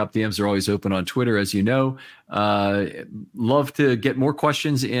Short, hit me up. DMs are always open on Twitter, as you know. Love to get more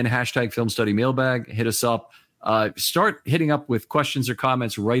questions in #Film Study Mailbag. Hit us up. Start hitting up with questions or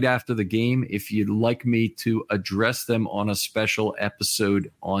comments right after the game if you'd like me to address them on a special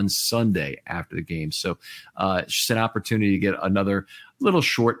episode on Sunday after the game. So it's just an opportunity to get another little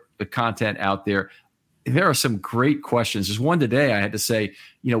short content out there. There are some great questions. There's one today I had to say,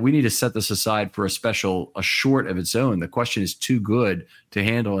 we need to set this aside for a short of its own. The question is too good to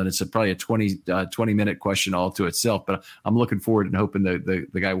handle, and it's probably a 20-minute question all to itself. But I'm looking forward and hoping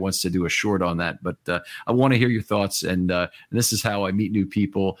the guy wants to do a short on that. But I want to hear your thoughts, and this is how I meet new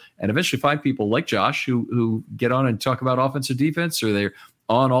people and eventually find people like Josh who get on and talk about offense or defense, or they're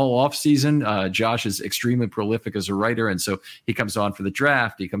on all off season. Josh is extremely prolific as a writer, and so he comes on for the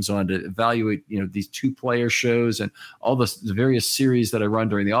draft. He comes on to evaluate, these 2-player shows and all the various series that I run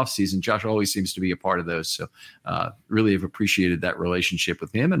during the off season. Josh always seems to be a part of those. So really have appreciated that relationship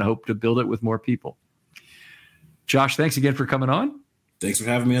with him and hope to build it with more people. Josh, thanks again for coming on. Thanks for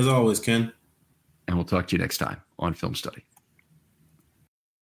having me as always, Ken. And we'll talk to you next time on Film Study.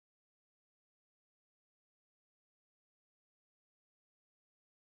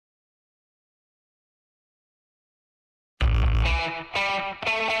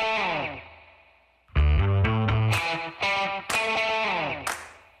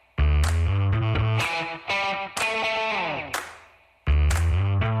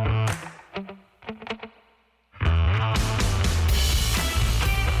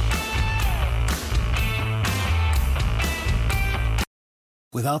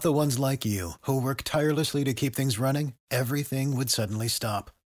 Without the ones like you, who work tirelessly to keep things running, everything would suddenly stop.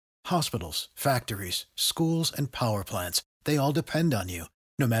 Hospitals, factories, schools, and power plants, they all depend on you.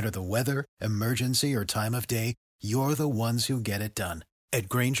 No matter the weather, emergency, or time of day, you're the ones who get it done. At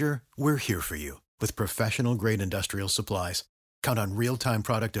Grainger, we're here for you with professional-grade industrial supplies. Count on real-time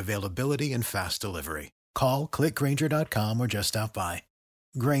product availability and fast delivery. Call, click Grainger.com, or just stop by.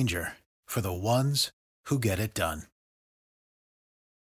 Grainger, for the ones who get it done.